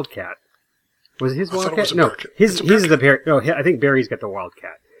Wildcat. Was it his Wildcat? It was a no, Bearcat. he's the Bear. No, I think Barry's got the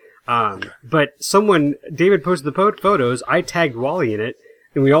Wildcat. Okay. But David posted the photos. I tagged Wally in it,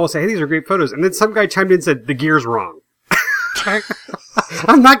 and we all say, "Hey, these are great photos." And then some guy chimed in and said, "The gear's wrong."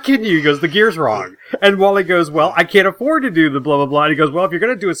 I'm not kidding you. He goes, "The gear's wrong." And Wally goes, "Well, I can't afford to do the blah, blah, blah." And he goes, "Well, if you're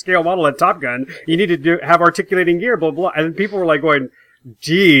going to do a scale model at Top Gun, you need to have articulating gear, blah, blah." And people were like going,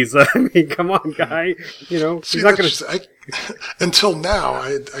 "Geez, I mean, come on, guy." You know, See, he's not going to... Until now,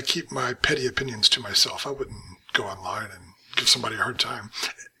 I keep my petty opinions to myself. I wouldn't go online and give somebody a hard time.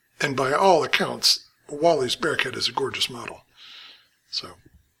 And by all accounts, Wally's Bearcat is a gorgeous model. So...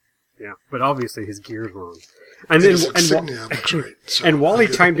 Yeah, but obviously his gear's wrong. And his then insignia looks great. So and Wally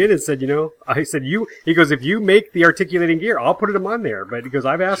chimed in and said, I said, he goes, "If you make the articulating gear, I'll put them on there." But he goes,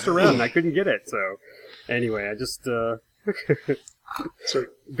 "I've asked around and I couldn't get it." So anyway, I just, So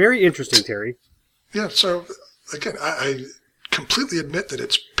very interesting, Terry. yeah, so again, I completely admit that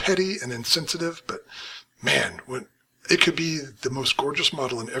it's petty and insensitive, but man, when it could be the most gorgeous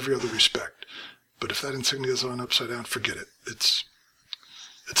model in every other respect. But if that insignia is on upside down, forget it. It's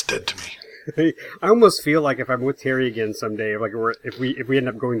dead to me. I almost feel like if I'm with Terry again someday, like if we end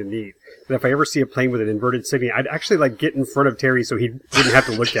up going to meet, that if I ever see a plane with an inverted insignia, I'd actually like get in front of Terry so he didn't have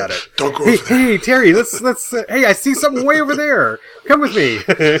to look at it. Don't go over there. Hey, Terry, let's. Hey, I see something way over there. Come with me,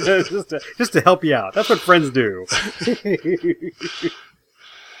 just to help you out. That's what friends do.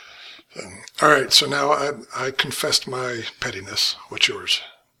 All right, so now I confessed my pettiness. What's yours?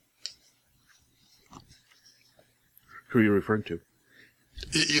 Who are you referring to?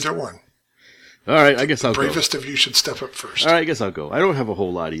 Either one. All right, I guess I'll go. Bravest of you should step up first. All right, I guess I'll go. I don't have a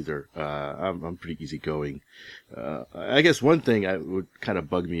whole lot either. I'm pretty easygoing. I guess one thing I would kind of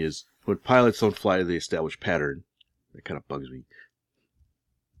bug me is when pilots don't fly to the established pattern. That kind of bugs me.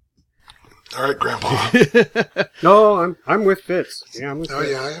 All right, Grandpa. No, I'm with Fitz. Yeah, I'm with Oh,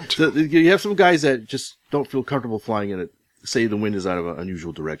 Fitz. yeah, I am too. So you have some guys that just don't feel comfortable flying in it. Say the wind is out of an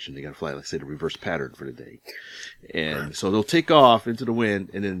unusual direction. They got to fly, like, say, the reverse pattern for the day. And so they'll take off into the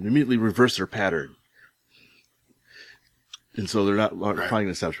wind and then immediately reverse their pattern. And so they're not flying in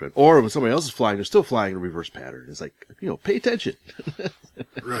the established pattern. Or when somebody else is flying, they're still flying in a reverse pattern. It's like, pay attention.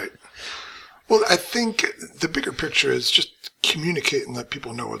 Right. Well, I think the bigger picture is just communicate and let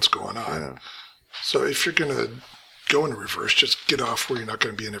people know what's going on. Yeah. So if you're going to go in reverse, just get off where you're not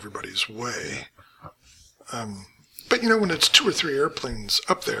going to be in everybody's way. But, when it's 2 or 3 airplanes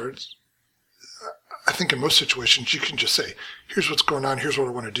up there, I think in most situations you can just say, here's what's going on, here's what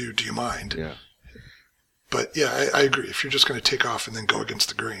I want to do, do you mind? Yeah. But, yeah, I agree. If you're just going to take off and then go against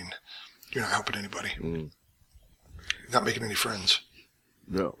the grain, you're not helping anybody. You're not making any friends.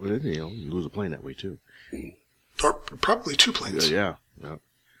 No, you lose a plane that way, too. Or probably 2 planes. Yeah.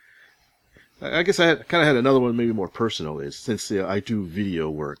 I guess I kind of had another one, maybe more personal, is since I do video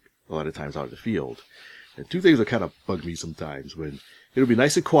work a lot of times out in the field. And 2 things that kind of bug me sometimes when it'll be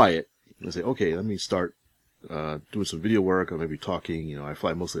nice and quiet. And I say, okay, let me start doing some video work or maybe talking. I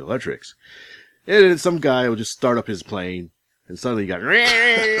fly mostly electrics. And then some guy will just start up his plane and suddenly you got in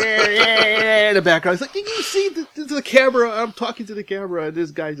the background. It's like, you can see the camera. I'm talking to the camera. And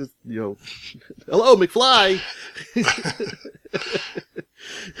this guy just, hello, McFly.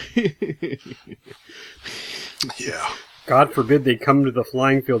 Yeah. God forbid they come to the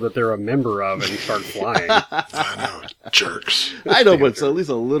flying field that they're a member of and start flying. I know. Jerks. I know, but it's at least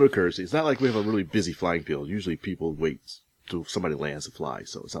a little courtesy. It's not like we have a really busy flying field. Usually people wait till somebody lands to fly,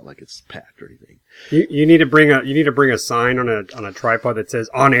 so it's not like it's packed or anything. You need to bring a sign on a tripod that says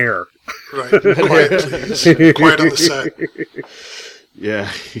 "on air." Right. Quiet, please. Quiet on the set.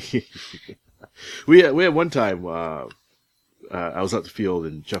 Yeah. we had one time, I was out the field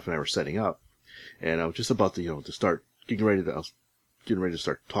and Jeff and I were setting up, and I was just about to, to start I was getting ready to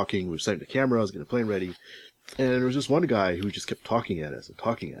start talking. We were setting the camera. I was getting the plane ready. And there was just one guy who just kept talking at us and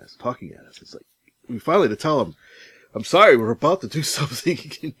talking at us, talking at us. It's like, we finally had to tell him, I'm sorry, we're about to do something.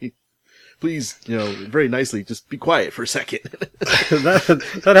 Can you please, very nicely, just be quiet for a second.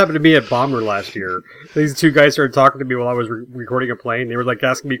 that happened to me at Bomber last year. These 2 guys started talking to me while I was recording a plane. They were like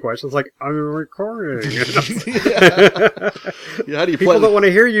asking me questions like, I'm recording. Yeah, how do you People don't want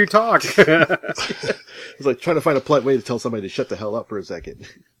to hear you talk. It's like trying to find a polite way to tell somebody to shut the hell up for a second.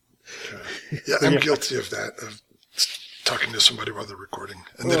 Yeah, I'm guilty of that, of talking to somebody while they're recording.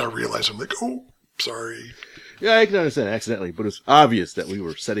 And then I realize I'm like, oh, Sorry. Yeah, I can understand accidentally, but it's obvious that we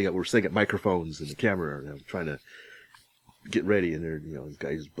were setting up microphones and the camera and trying to get ready, and this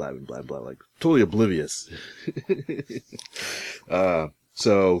guy's blabbing, blah, blah, like totally oblivious.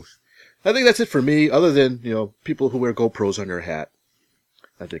 So I think that's it for me, other than, people who wear GoPros on their hat.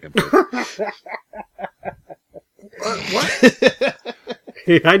 I think I'm good. What?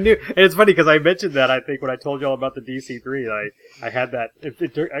 I knew, and it's funny because I mentioned that, I think, when I told you all about the DC-3, I had that,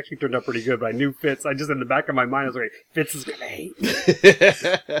 it actually turned out pretty good, but I knew Fitz, in the back of my mind, I was like, Fitz is gonna hate me.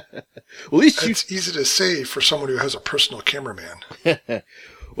 Well, at least it's easy to say for someone who has a personal cameraman.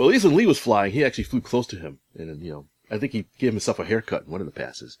 Well, at least when Lee was flying, he actually flew close to him, and I think he gave himself a haircut in one of the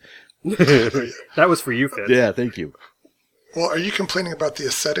passes. That was for you, Fitz. Yeah, thank you. Well, are you complaining about the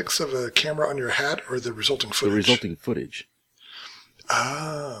aesthetics of a camera on your hat or the resulting footage? The resulting footage.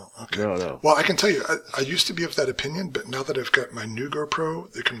 Oh, okay. No. Well, I can tell you, I used to be of that opinion, but now that I've got my new GoPro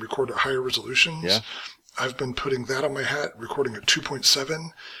that can record at higher resolutions, I've been putting that on my hat, recording at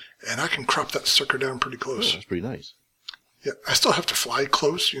 2.7, and I can crop that sucker down pretty close. Oh, that's pretty nice. Yeah, I still have to fly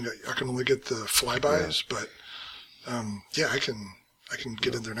close. I can only get the flybys, but I can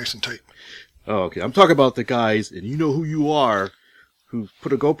get in there nice and tight. Oh, okay. I'm talking about the guys, and you know who you are, who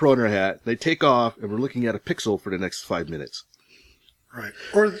put a GoPro on their hat, they take off, and we're looking at a pixel for the next 5 minutes. Right.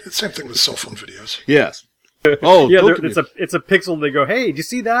 Or the same thing with cell phone videos. Yes. Oh, yeah, it's a pixel, and they go, hey, did you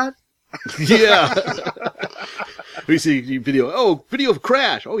see that? Yeah. We see video. Oh, video of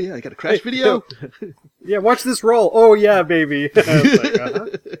crash. Oh, yeah, I got a crash video. Yeah, watch this roll. Oh, yeah, baby. Like,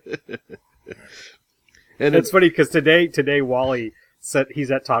 And it's funny because today Wally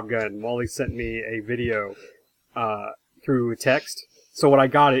he's at Top Gun. Wally sent me a video through text. So when I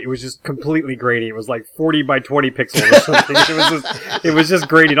got it, it was just completely grainy. It was like 40 by 20 pixels or something. It was just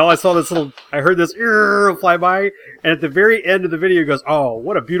grainy. And all I saw I heard this fly by, and at the very end of the video, he goes, "Oh,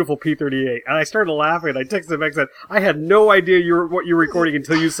 what a beautiful P-38." And I started laughing. I texted him back and said, "I had no idea what you were recording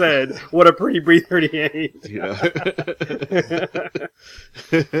until you said, what a pretty P-38." Yeah.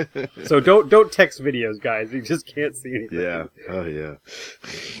 So don't text videos, guys. You just can't see anything. Yeah. Oh, yeah.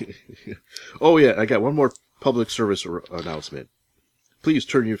 Oh, yeah. I got one more public service announcement. Please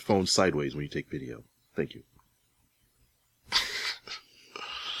turn your phone sideways when you take video. Thank you.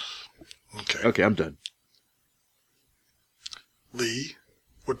 Okay, I'm done. Lee,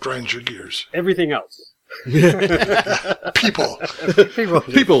 what grinds your gears? Everything else. People,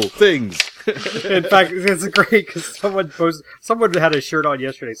 things. In fact, it's great because someone had a shirt on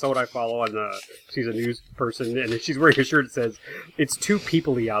yesterday. Someone I follow on she's a news person, and she's wearing a shirt that says, "It's too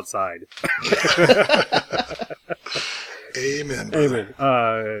people-y outside." Amen.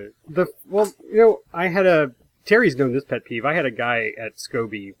 Brother. Amen. Terry's known this pet peeve. I had a guy at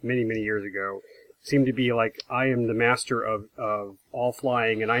Scobie many, many years ago, seemed to be like, I am the master of all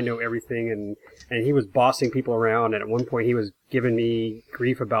flying and I know everything, and he was bossing people around, and at one point he was giving me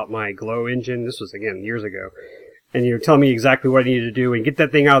grief about my glow engine. This was, again, years ago. And telling me exactly what I needed to do and get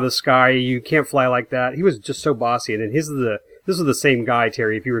that thing out of the sky. You can't fly like that. He was just so bossy. And then this was the same guy,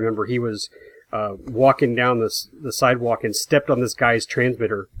 Terry, if you remember. He was walking down the sidewalk and stepped on this guy's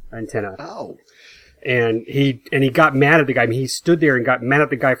transmitter antenna. Oh. And he got mad at the guy. I mean, he stood there and got mad at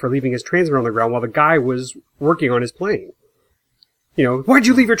the guy for leaving his transmitter on the ground while the guy was working on his plane. Why'd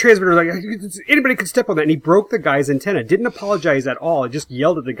you leave your transmitter? Like, anybody could step on that. And he broke the guy's antenna. Didn't apologize at all. Just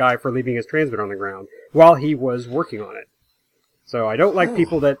yelled at the guy for leaving his transmitter on the ground while he was working on it. So I don't like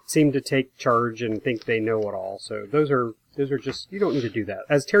people that seem to take charge and think they know it all. So those are just, you don't need to do that.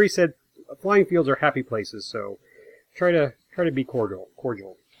 As Terry said, flying fields are happy places, so try to be cordial.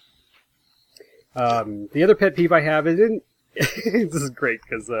 The other pet peeve I have is this is great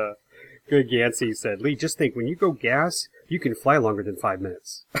because Good Yancey said, Lee, just think, when you go gas, you can fly longer than 5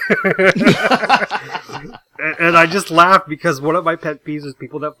 minutes. And I just laugh because one of my pet peeves is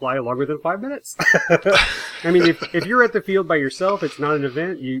people that fly longer than 5 minutes. I mean, if you're at the field by yourself, it's not an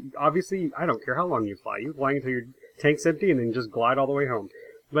event. I don't care how long you fly. You fly until your tank's empty and then just glide all the way home.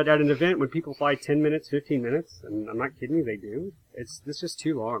 But at an event, when people fly 10 minutes, 15 minutes, and I'm not kidding you, they do, it's just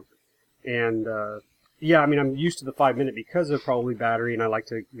too long. And, I'm used to the 5 minute because of probably battery, and I like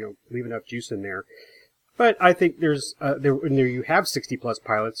to, leave enough juice in there. But I think when you have 60 plus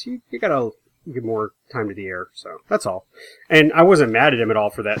pilots, you gotta give more time to the air, so that's all. And I wasn't mad at him at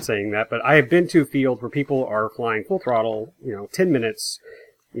all for saying that, but I have been to a field where people are flying full throttle, 10 minutes,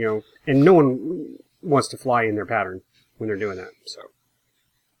 and no one wants to fly in their pattern when they're doing that, so.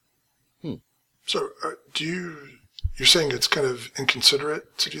 So, you're saying it's kind of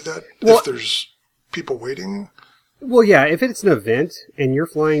inconsiderate to do that? Well, if there's people waiting? Well, yeah, if it's an event and you're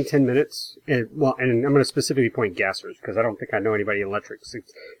flying 10 minutes, and I'm going to specifically point gassers because I don't think I know anybody in electrics.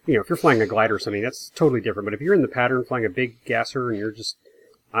 It's, if you're flying a glider or something, that's totally different. But if you're in the pattern flying a big gasser and you're just,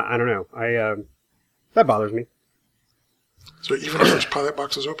 I don't know, that bothers me. So even if there's pilot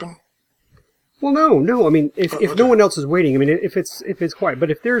boxes open? Well, no. I mean, if no one else is waiting, I mean, if it's quiet.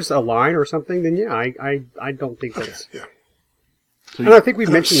 But if there's a line or something, then yeah, I don't think that's. Yeah. And I think we've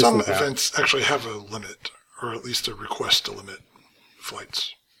mentioned this in the some past. events actually have a limit, or at least a request to limit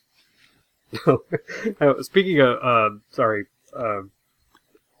flights. Speaking of, I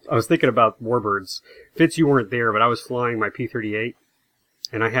was thinking about warbirds. Fitz, you weren't there, but I was flying my P-38,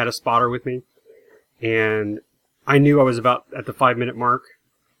 and I had a spotter with me, and I knew I was about at the 5-minute mark,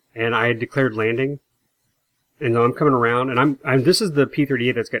 and I had declared landing, and I'm coming around, and I'm this is the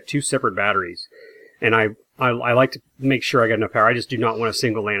P-38 that's got 2 separate batteries, and I like to make sure I got enough power. I just do not want to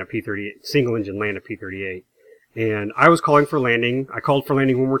single engine land a P-38. And I was calling for landing. I called for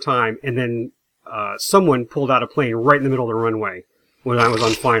landing one more time, and then someone pulled out a plane right in the middle of the runway when I was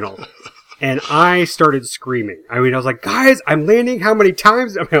on final. And I started screaming. I mean, I was like, guys, I'm landing. How many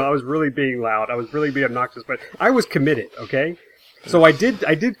times? I mean, I was really being loud. I was really being obnoxious, but I was committed, okay? So I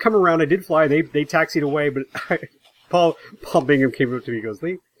did come around. I did fly. They taxied away, but Paul Bingham came up to me and goes,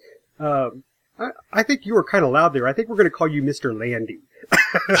 Lee, I think you were kind of loud there. I think we're going to call you Mr. Landy.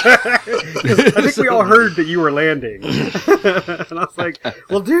 I think we all heard that you were landing. And I was like,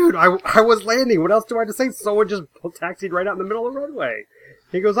 well, dude, I was landing. What else do I have to say? Someone just taxied right out in the middle of the runway.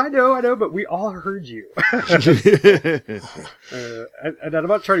 He goes, I know, but we all heard you. And I'm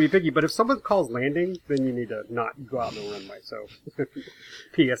not trying to be picky, but if someone calls landing, then you need to not go out in the runway. So,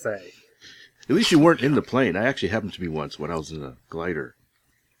 PSA. At least you weren't in the plane. I actually happened to be once when I was in a glider.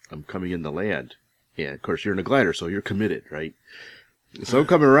 I'm coming in to land. Yeah, of course, you're in a glider, so you're committed, right? So I'm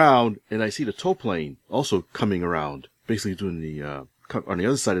coming around, and I see the tow plane also coming around, basically doing the, on the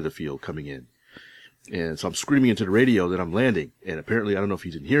other side of the field coming in. And so I'm screaming into the radio that I'm landing. And apparently, I don't know if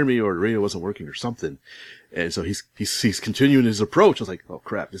he didn't hear me or the radio wasn't working or something. And so he's continuing his approach. I was like, oh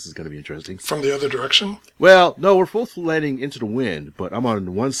crap, this is going to be interesting. From the other direction? Well, no, we're both landing into the wind, but I'm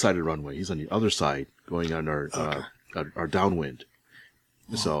on one side of the runway. He's on the other side, going on our downwind.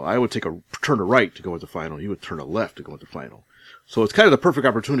 So I would turn a right to go into final. He would turn a left to go into final. So it's kind of the perfect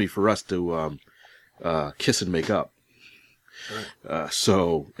opportunity for us to kiss and make up. Right.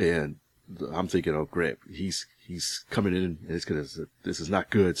 And I'm thinking, oh great, he's coming in, and this is not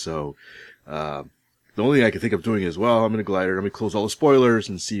good. So the only thing I can think of doing is, well, I'm in a glider. Let me close all the spoilers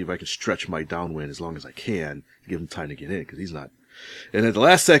and see if I can stretch my downwind as long as I can to give him time to get in, because he's not. And at the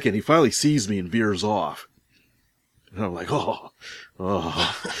last second, he finally sees me and veers off. And I'm like, oh.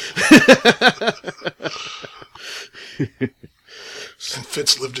 And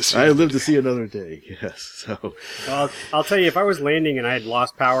Fitz lived to see I lived to see another day, yes. So, I'll tell you, if I was landing and I had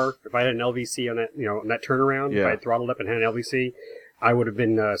lost power, if I had an LVC on that, on that turnaround, if I had throttled up and had an LVC, I would have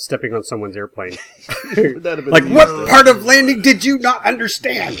been stepping on someone's airplane. Like, what part of landing did you not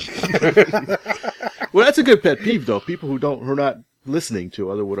understand? Well, that's a good pet peeve, though. People who are not listening to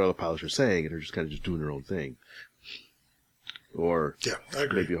what other pilots are saying, and are just kind of just doing their own thing. Or yeah, I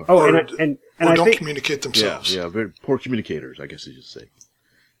agree. Maybe, or I don't communicate themselves. Yeah, very poor communicators, I guess you should say.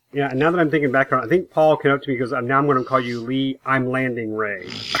 Yeah, and now that I'm thinking back on it, I think Paul came up to me and goes, now I'm going to call you Lee, I'm landing Ray.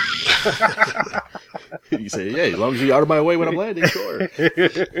 You say, yeah, as long as you're out of my way when I'm landing, sure.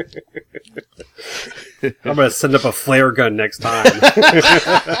 I'm going to send up a flare gun next time.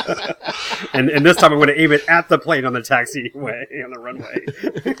 and this time I'm going to aim it at the plane on the taxiway, on the runway.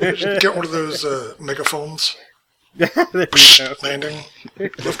 Get one of those megaphones. There you go. Landing,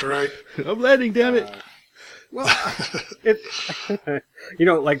 left or right. I'm landing, damn it. Well,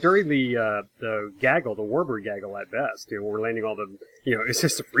 like during the gaggle, the warbird gaggle at best, we're landing all the, it's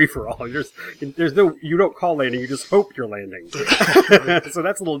just a free for all. There's no, you don't call landing, you just hope you're landing. So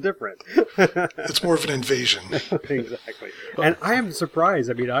that's a little different. It's more of an invasion. Exactly. And I am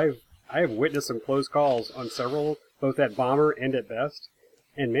surprised. I mean, I have witnessed some close calls on several, both at Bomber and at Best.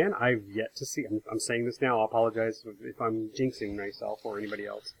 And man, I've yet to see, I'm saying this now, I'll apologize if I'm jinxing myself or anybody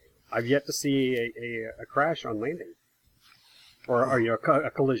else. I've yet to see a crash on landing. Or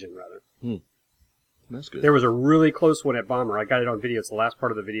a collision, rather. That's good. There was a really close one at Bomber. I got it on video. It's the last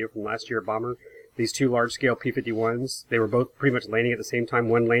part of the video from last year at Bomber. These 2 large-scale P-51s, they were both pretty much landing at the same time.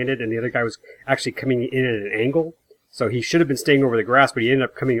 One landed, and the other guy was actually coming in at an angle. So he should have been staying over the grass, but he ended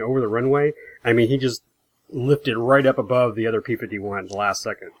up coming over the runway. I mean, he just lifted right up above the other P-51 the last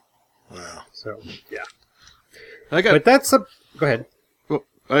second. Wow. So, yeah. But that's go ahead. Well,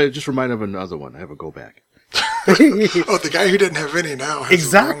 I just reminded of another one. I have a go back. Oh, the guy who didn't have any now has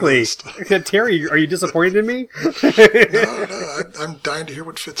Exactly. a long Terry, are you disappointed in me? list. No, I'm dying to hear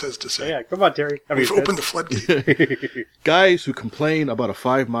what Fitz has to say. Yeah, come on, Terry. I mean, We've opened the floodgate. Guys who complain about a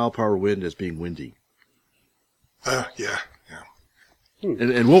 5-mile-per-hour wind as being windy Yeah.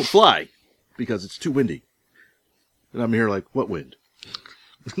 and won't fly because it's too windy. And I'm here like, what wind?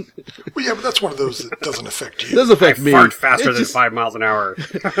 Well, yeah, but that's one of those that doesn't affect It you. doesn't affect me. fart faster It than just- 5 miles an hour.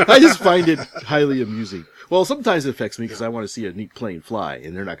 I just find it highly amusing. Well, sometimes it affects me because I want to see a neat plane fly,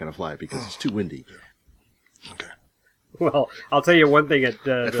 and they're not going to fly because it's too windy. Okay. Well, I'll tell you one thing at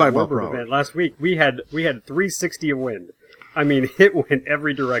the 5 mile per Warbird hour. event last week. We had 360 of wind. I mean, it went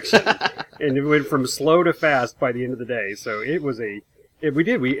every direction, and it went from slow to fast by the end of the day. So it was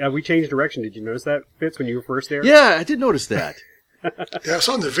we changed direction. Did you notice that, Fitz, when you were first there? Yeah, I did notice that. Yeah, I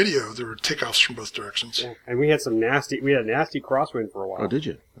saw in the video there were takeoffs from both directions. Yeah. And we had a nasty crosswind for a while. Oh, did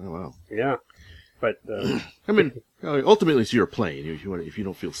you? Oh, wow. Yeah, but I mean, ultimately, it's your plane. If you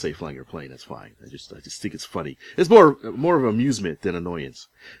don't feel safe flying your plane, that's fine. I just think it's funny. It's more of amusement than annoyance.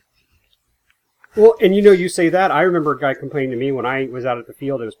 well, and you say that. I remember a guy complaining to me when I was out at the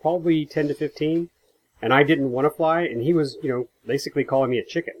field. It was probably 10 to 15, and I didn't want to fly, and he was, basically calling me a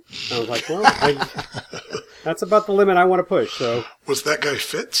chicken. And I was like, well, that's about the limit I want to push. So, Was that guy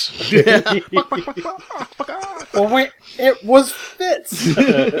Fitz? well, wait, it was Fitz.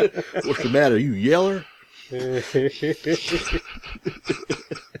 What's the matter, you yeller?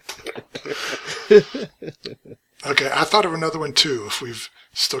 Okay, I thought of another one too, if we've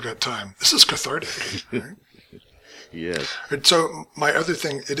still got time. This is cathartic. Right? Yes. And so my other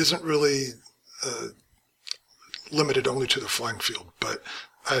thing, it isn't really limited only to the flying field, but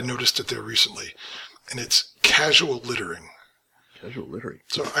I noticed it there recently, and it's casual littering. Casual littering.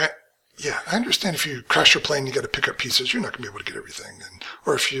 So I understand if you crash your plane, you got to pick up pieces. You're not going to be able to get everything,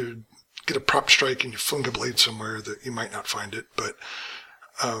 or if you get a prop strike and you fling a blade somewhere, that you might not find it. But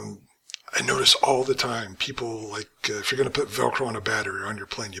I notice all the time people like if you're going to put Velcro on a battery or on your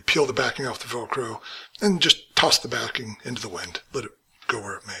plane, you peel the backing off the Velcro and just toss the backing into the wind, let it go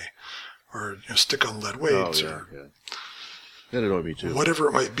where it may, or stick on lead weights or That annoyed me too. whatever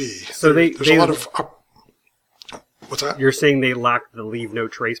it might be. So there's they a lot of what's that? You're saying they lack the leave no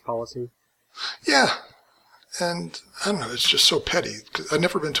trace policy? Yeah. And I don't know, it's just so petty. 'Cause I've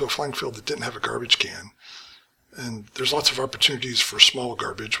never been to a flying field that didn't have a garbage can. And there's lots of opportunities for small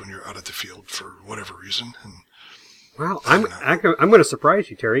garbage when you're out at the field for whatever reason. And Well, I'm going to surprise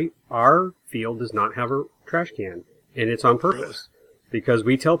you, Terry. Our field does not have a trash can, and it's on purpose. Because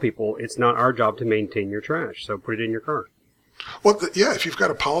we tell people it's not our job to maintain your trash, so put it in your car. well, yeah, if you've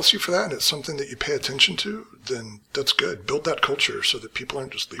got a policy for that and it's something that you pay attention to, then that's good. Build that culture so that people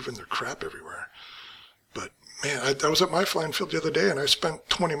aren't just leaving their crap everywhere. But man, I was at my flying field the other day and I spent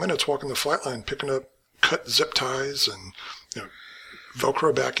 20 minutes walking the flight line picking up cut zip ties and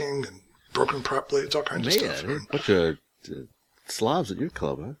Velcro backing and broken prop blades, all kinds of stuff. Man, a bunch of slobs at your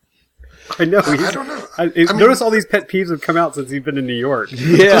club, huh? I know. I don't know. Notice all these pet peeves have come out since you've been in New York.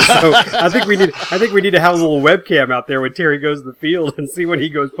 Yeah. So I think we need to have a little webcam out there when Terry goes to the field and see when he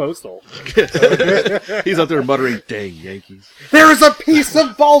goes postal. He's out there muttering, "Dang Yankees!" There's a piece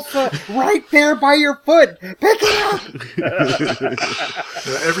of balsa right there by your foot. Pick it up.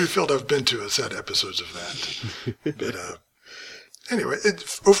 Every field I've been to has had episodes of that. But anyway,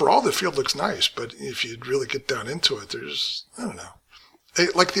 overall the field looks nice, but if you really get down into it, there's, I don't know.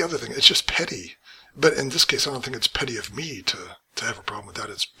 Like the other thing, it's just petty. But in this case, I don't think it's petty of me to have a problem with that.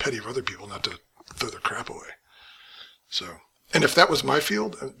 It's petty of other people not to throw their crap away. So, and if that was my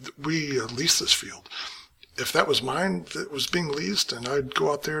field, we lease this field. If that was mine that was being leased and I'd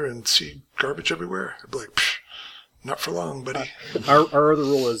go out there and see garbage everywhere, I'd be like, psh, not for long, buddy. Our other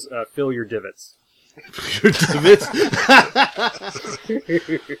rule is fill your divots.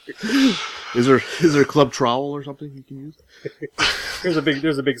 Is there a club trowel or something you can use? There's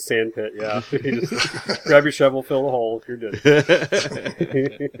a big sand pit. Yeah, you just grab your shovel, fill the hole. You're good.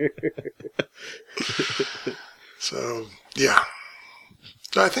 So yeah,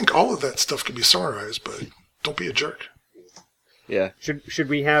 so I think all of that stuff can be summarized, but don't be a jerk. Yeah. Should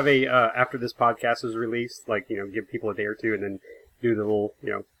we have a after this podcast is released, like give people a day or two, and then do the little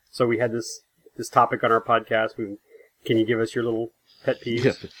So we had this topic on our podcast. Can you give us your little pet peeves?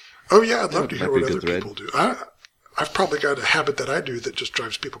 Yeah. Oh yeah, I'd love to That hear might what be a other good people do. I've probably got a habit that I do that just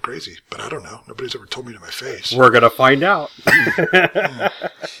drives people crazy, but I don't know. Nobody's ever told me to my face. We're gonna find out. I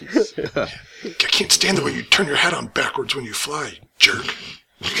can't stand the way you turn your hat on backwards when you fly, jerk.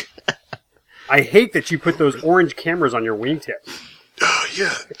 I hate that you put those orange cameras on your wingtips. Oh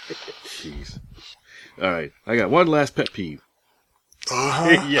yeah. Jeez. All right, I got one last pet peeve.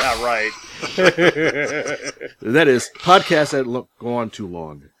 Uh-huh. Yeah, right. That is podcasts that go on too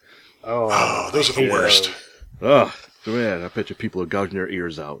long. Oh, those are the hate worst. those. Oh, man, I bet you people are gouging their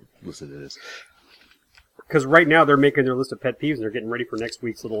ears out. Listen to this. Because right now they're making their list of pet peeves and they're getting ready for next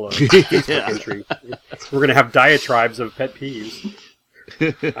week's little Facebook entry. We're going to have diatribes of pet peeves.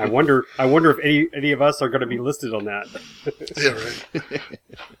 I wonder if any of us are going to be listed on that. Yeah, right.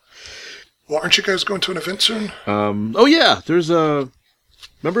 Well, aren't you guys going to an event soon? Oh yeah, there's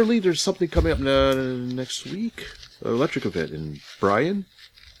remember Lee, there's something coming up next week, an electric event in Bryan.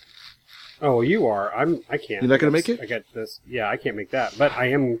 Oh, you are. I can't. You're not going to make it? I got this. Yeah, I can't make that. But I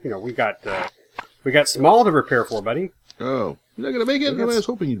am. We got small to prepare for, buddy. Oh, you're not going to make it? I was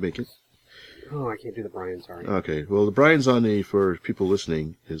hoping you'd make it. Oh, I can't do the Bryan. Sorry. Okay, well, the Bryan's for people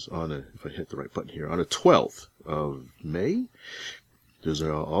listening, is if I hit the right button here, on the 12th of May. There's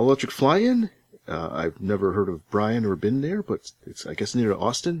an all-electric fly-in. I've never heard of Bryan or been there, but it's, I guess, near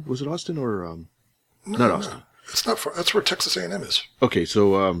Austin. Was it Austin or not Austin? No. It's not far. That's where Texas A&M is. Okay,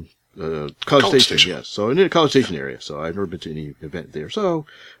 so College Station, yes. So in the College Station area. So I've never been to any event there. So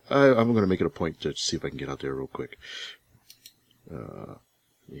I'm going to make it a point to see if I can get out there real quick.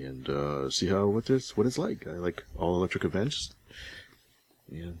 And see what it's like. I like all electric events.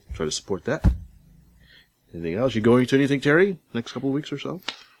 And try to support that. Anything else? You going to anything, Terry? Next couple of weeks or so?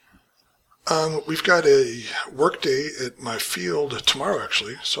 We've got a work day at my field tomorrow,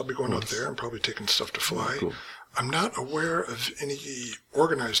 actually. So I'll be going out there and probably taking stuff to fly. Cool. I'm not aware of any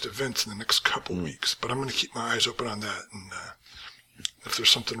organized events in the next couple weeks, but I'm going to keep my eyes open on that. And if there's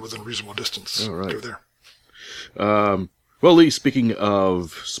something within a reasonable distance, all right. go there. Well, Lee, speaking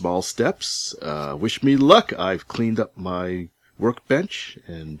of small steps, wish me luck. I've cleaned up my workbench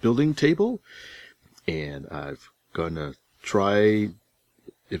and building table, and I've going to try,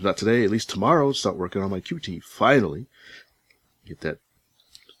 if not today, at least tomorrow, start working on my QT. Finally, get that.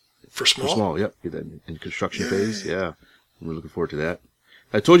 For small? For small, yep. Get that in construction phase. Yeah. I'm really looking forward to that.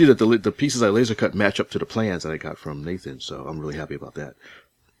 I told you that the pieces I laser cut match up to the plans that I got from Nathan, so I'm really happy about that.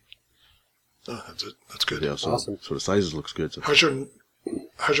 Oh, that's it. That's good. Yeah, so, Awesome. So the sizes looks good. So. How's your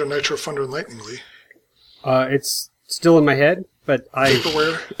Nitro Thunder and Lightning, Lee? It's still in my head, but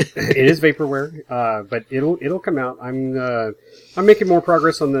Vaporware? it is vaporware. But it'll come out. I'm making more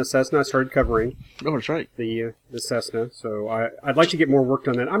progress on the Cessna. I started covering Oh, that's right. the Cessna, so I'd like to get more work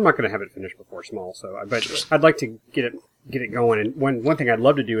done. Then I'm not going to have it finished before small. So, but I'd like to get it going. And one thing I'd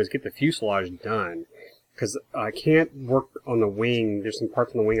love to do is get the fuselage done, because I can't work on the wing. There's some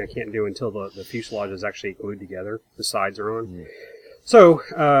parts on the wing I can't do until the fuselage is actually glued together. The sides are on. Mm. So,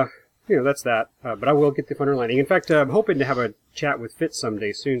 that's that. But I will get the Thunder Lightning. In fact, I'm hoping to have a chat with Fitz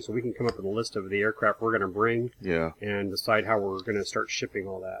someday soon, so we can come up with a list of the aircraft we're going to bring. Yeah. And decide how we're going to start shipping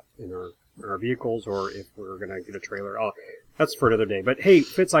all that in our vehicles, or if we're going to get a trailer. That's for another day. But hey,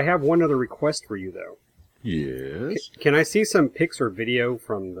 Fitz, I have one other request for you, though. Yes. Can I see some pics or video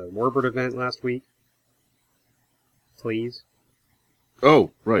from the Warbird event last week? Please? Oh,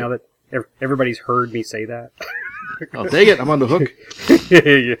 right. Now that everybody's heard me say that. Oh, dang it. I'm on the hook.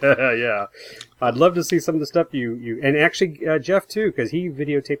 yeah. I'd love to see some of the stuff you and actually Jeff too, because he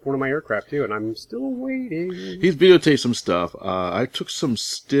videotaped one of my aircraft too, and I'm still waiting. He's videotaped some stuff. I took some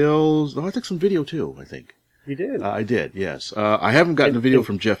stills. No, I took some video too, I think. You did? I did, yes. I haven't gotten a video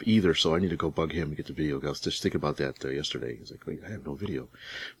from Jeff either, so I need to go bug him and get the video. I was just thinking about that yesterday. He's like, wait, I have no video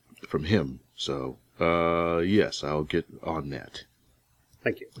from him. So, yes, I'll get on that.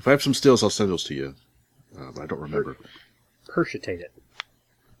 Thank you. If I have some stills, I'll send those to you. I don't remember. Pershitate it.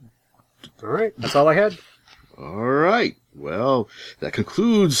 All right, that's all I had. All right. Well, that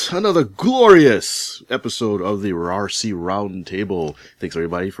concludes another glorious episode of the RC Roundtable. Thanks,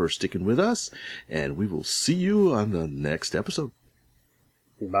 everybody, for sticking with us, and we will see you on the next episode.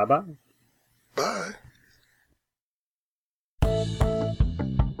 Bye-bye. Bye.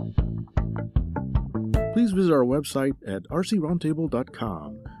 Please visit our website at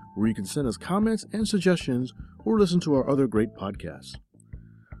rcroundtable.com, where you can send us comments and suggestions or listen to our other great podcasts,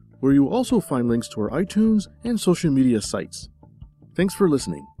 where you will also find links to our iTunes and social media sites. Thanks for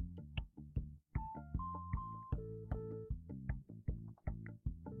listening.